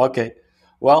 Okay.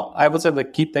 Well, I would say the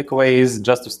key takeaway is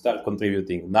just to start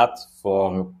contributing, not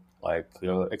for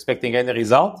expecting any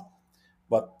result,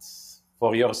 but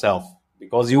for yourself.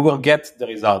 Because you will get the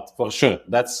result for sure.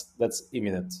 That's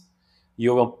imminent.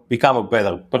 You will become a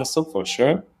better person for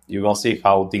sure. You will see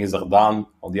how things are done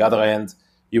on the other end.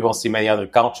 You will see many other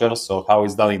cultures, or how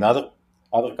it's done in other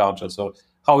cultures, or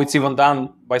how it's even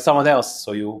done by someone else.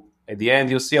 So you, at the end,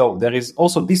 you see, oh, there is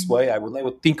also this way. I would never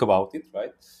think about it,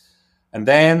 right? And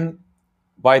then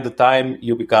by the time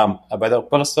you become a better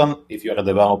person, if you're a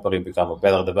developer, you become a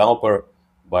better developer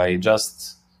by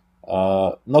just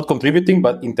not contributing,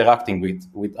 but interacting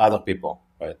with other people,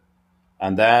 right?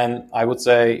 And then I would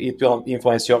say it will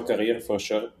influence your career for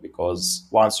sure, because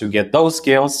once you get those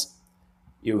skills,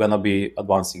 you're going to be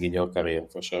advancing in your career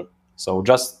for sure. So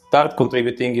just start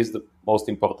contributing is the most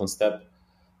important step,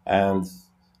 and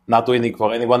not doing it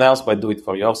for anyone else, but do it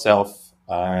for yourself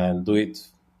and do it.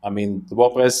 I mean, the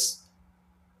WordPress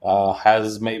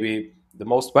has maybe the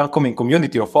most welcoming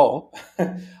community of all,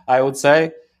 I would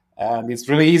say. And it's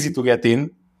really easy to get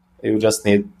in. You just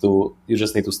need to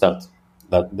start.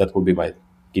 That would be my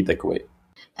key takeaway.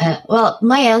 Well,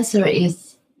 my answer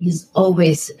is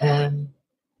always to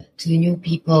new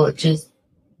people: just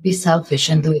be selfish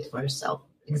and do it for yourself.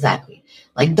 Exactly.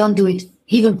 Like, don't do it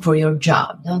even for your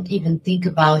job. Don't even think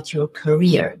about your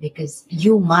career, because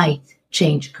you might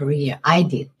change career. I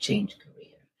did change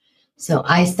career. So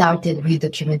I started with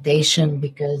documentation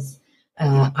because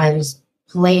I was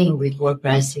playing with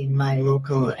WordPress in my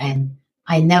local, and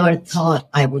I never thought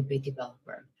I would be a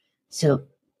developer. So,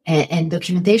 and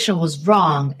documentation was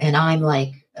wrong, and I'm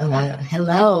like,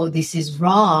 hello, this is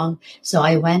wrong. So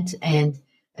I went and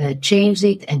changed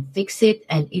it and fixed it,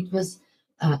 and it was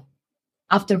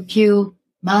after a few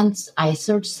months, I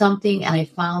searched something and I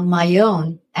found my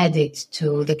own edit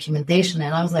to documentation,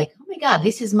 and I was like, oh my God,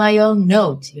 this is my own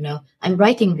note. I'm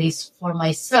writing this for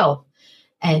myself,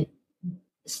 and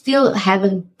still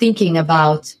haven't thinking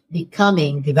about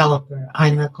becoming developer.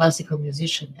 I'm a classical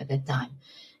musician at that time,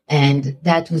 and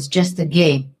that was just a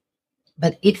game.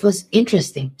 But it was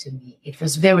interesting to me. It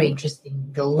was very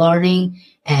interesting, the learning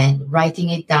and writing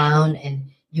it down,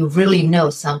 and you really know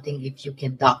something if you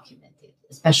can document it,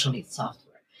 especially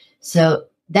software. So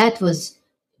that was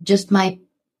just my,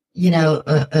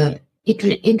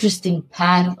 interesting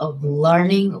path of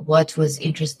learning what was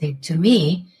interesting to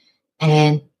me.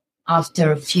 And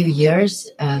after a few years,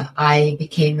 I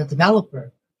became a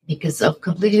developer because of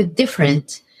completely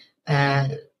different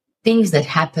things that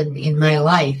happened in my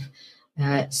life.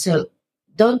 So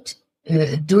don't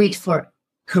do it for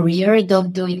career.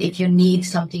 Don't do it if you need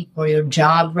something for your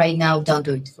job right now. Don't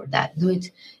do it for that. Do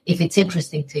it if it's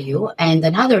interesting to you. And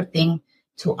another thing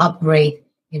to upgrade,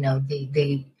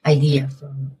 the idea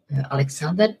from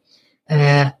Aleksandar.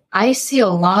 I see a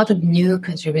lot of new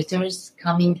contributors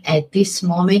coming at this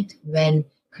moment when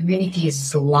community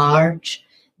is large.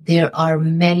 There are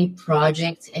many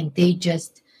projects, and they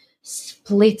just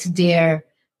split their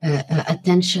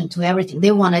attention to everything.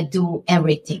 They want to do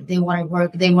everything. They want to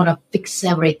work. They want to fix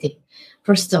everything.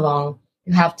 First of all,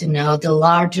 you have to know the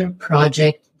larger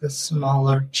project, the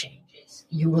smaller changes.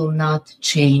 You will not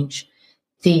change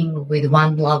thing with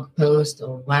one blog post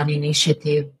or one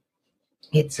initiative.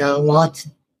 It's a lot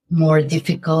more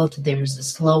difficult. There's a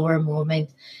slower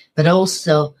movement, but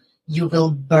also you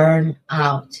will burn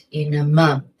out in a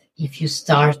month if you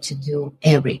start to do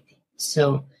everything.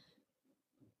 So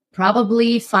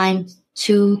probably find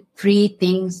 2-3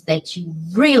 things that you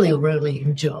really, really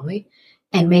enjoy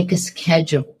and make a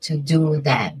schedule to do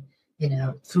them,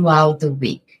 throughout the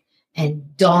week.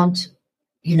 And don't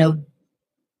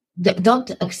don't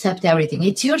accept everything.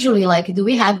 It's usually like, do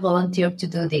we have volunteer to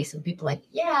do this? And people like,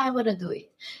 yeah, I want to do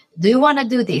it. Do you want to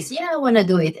do this? Yeah, I want to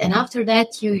do it. And after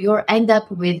that, you end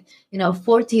up with,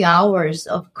 40 hours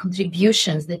of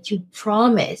contributions that you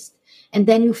promised. And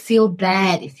then you feel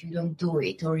bad if you don't do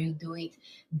it, or you do it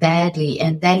badly.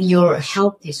 And then your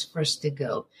health is first to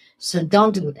go. So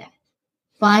don't do that.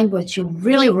 Find what you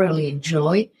really, really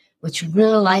enjoy, what you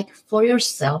really like for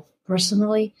yourself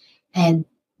personally, and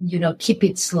keep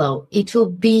it slow. It will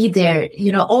be there.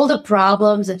 All the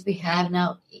problems that we have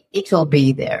now, it will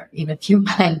be there in a few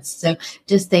months. So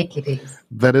just take it easy.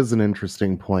 That is an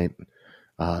interesting point.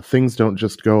 Things don't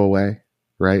just go away,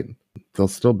 right? They'll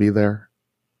still be there.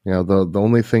 The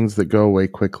only things that go away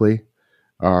quickly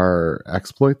are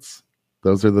exploits.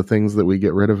 Those are the things that we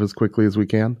get rid of as quickly as we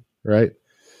can, right?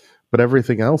 But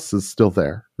everything else is still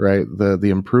there, right? The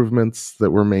improvements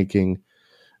that we're making.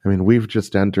 I mean, we've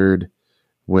just entered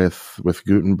with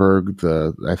Gutenberg,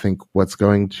 I think what's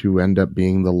going to end up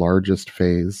being the largest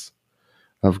phase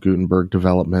of Gutenberg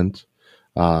development.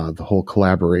 The whole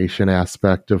collaboration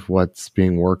aspect of what's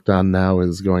being worked on now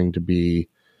is going to be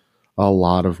a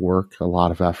lot of work, a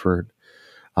lot of effort.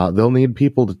 They'll need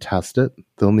people to test it.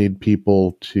 They'll need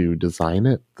people to design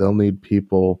it. They'll need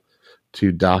people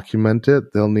to document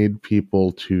it. They'll need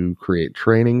people to create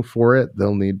training for it.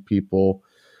 They'll need people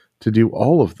to do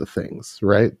all of the things,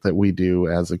 right, that we do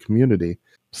as a community.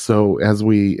 So as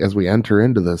we enter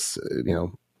into this,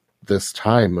 this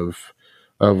time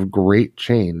of great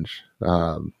change,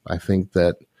 I think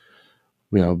that,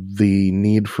 the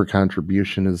need for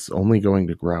contribution is only going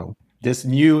to grow. This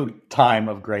new time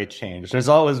of great change. There's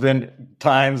always been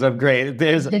times of great.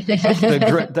 There's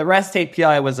the REST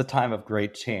API was a time of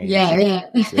great change. Yeah.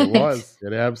 It was.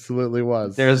 It absolutely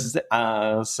was. There's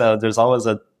always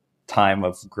a time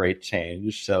of great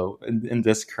change. So in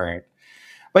this current,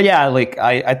 but yeah, like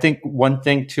I think one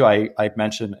thing too I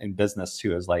mentioned in business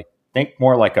too is like, think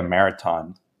more like a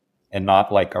marathon and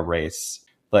not like a race.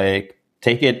 Like,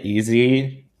 take it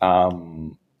easy.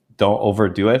 Don't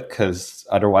overdo it, because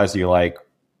otherwise you like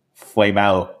flame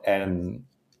out, and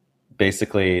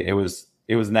basically it was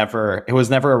never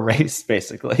a race.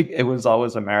 Basically, it was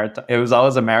always a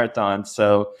marathon.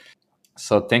 So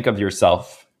think of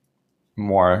yourself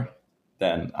more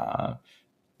than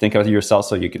think of yourself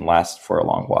so you can last for a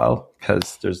long while,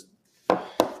 because there's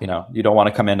you don't want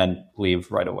to come in and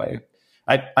leave right away.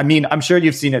 I mean, I'm sure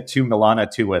you've seen it too,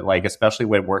 Milana, too, with like, especially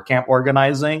with WordCamp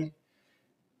organizing.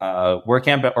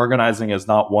 WordCamp organizing is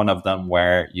not one of them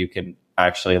where you can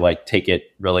actually like take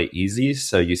it really easy.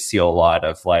 So you see a lot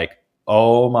of like,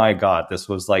 oh my God, this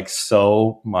was like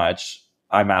so much.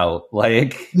 I'm out.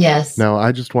 Like, yes. No,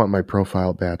 I just want my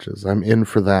profile badges. I'm in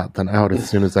for that, then out as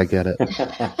soon as I get it.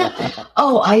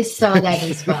 Oh, I saw that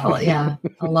as well. Yeah,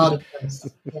 a lot of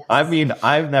those. Yes. I mean,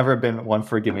 I've never been one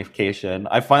for gamification.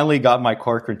 I finally got my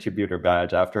core contributor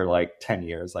badge after like 10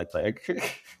 years, I think.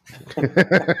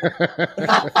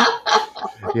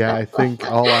 Yeah, I think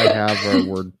all I have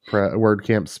are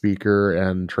WordCamp speaker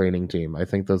and training team. I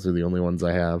think those are the only ones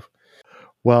I have.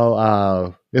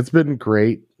 Well, it's been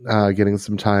great getting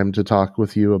some time to talk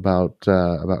with you about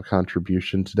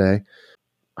contribution today.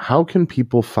 How can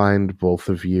people find both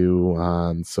of you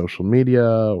on social media,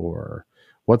 or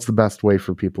what's the best way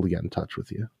for people to get in touch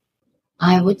with you?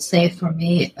 I would say for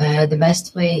me, the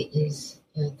best way is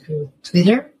through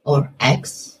Twitter or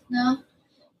X now.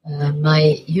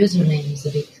 My username is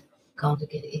a bit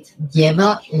complicated. It's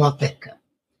Dieva Łapeka.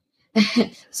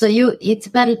 So it's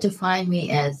better to find me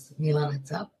as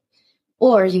Milana,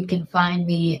 or you can find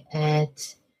me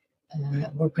at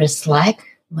WordPress Slack.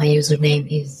 My username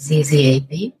is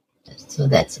ZZAP, so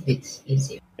that's a bit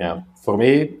easier. Yeah, for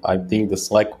me, I think the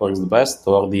Slack works the best,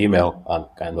 or the email.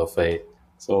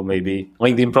 So maybe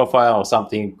LinkedIn profile or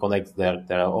something connects there.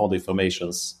 There are all the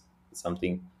informations.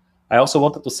 Something. I also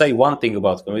wanted to say one thing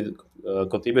about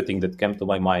contributing that came to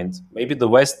my mind. Maybe the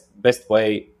best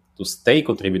way to stay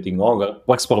contributing longer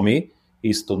works for me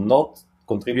is to not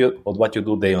contribute on what you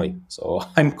do daily. So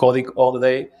I'm coding all the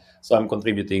day, so I'm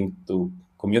contributing to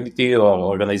community or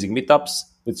organizing meetups,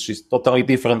 which is totally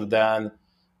different than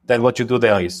what you do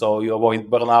daily. So you avoid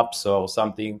burn-ups or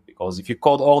something, because if you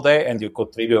code all day and you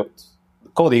contribute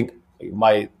coding, you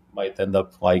might end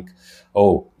up like,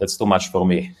 oh, that's too much for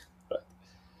me. Right.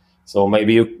 So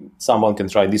maybe someone can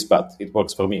try this path. It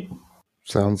works for me.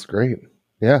 Sounds great.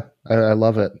 Yeah, I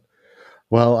love it.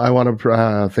 Well, I want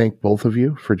to thank both of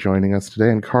you for joining us today,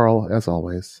 and Carl, as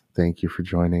always, thank you for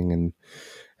joining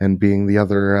and being the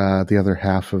other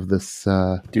half of this.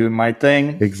 Doing my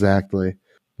thing. Exactly.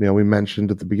 We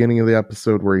mentioned at the beginning of the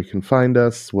episode where you can find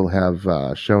us. We'll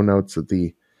have show notes at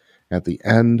the at the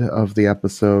end of the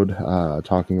episode,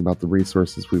 talking about the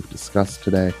resources we've discussed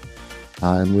today.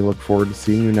 And we look forward to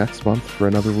seeing you next month for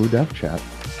another Woo Dev Chat.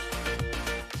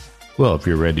 Well, if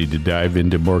you're ready to dive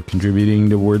into more contributing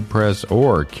to WordPress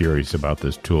or curious about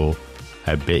this tool,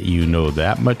 I bet you know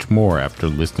that much more after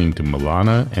listening to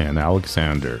Milana and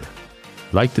Aleksandar.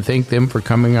 I'd like to thank them for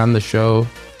coming on the show.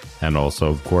 And also,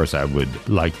 of course, I would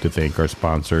like to thank our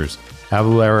sponsors,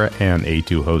 Avalara and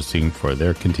A2 Hosting, for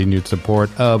their continued support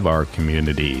of our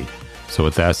community. So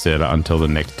with that said, until the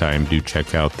next time, do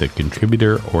check out the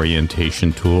contributor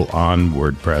orientation tool on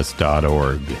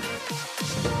WordPress.org.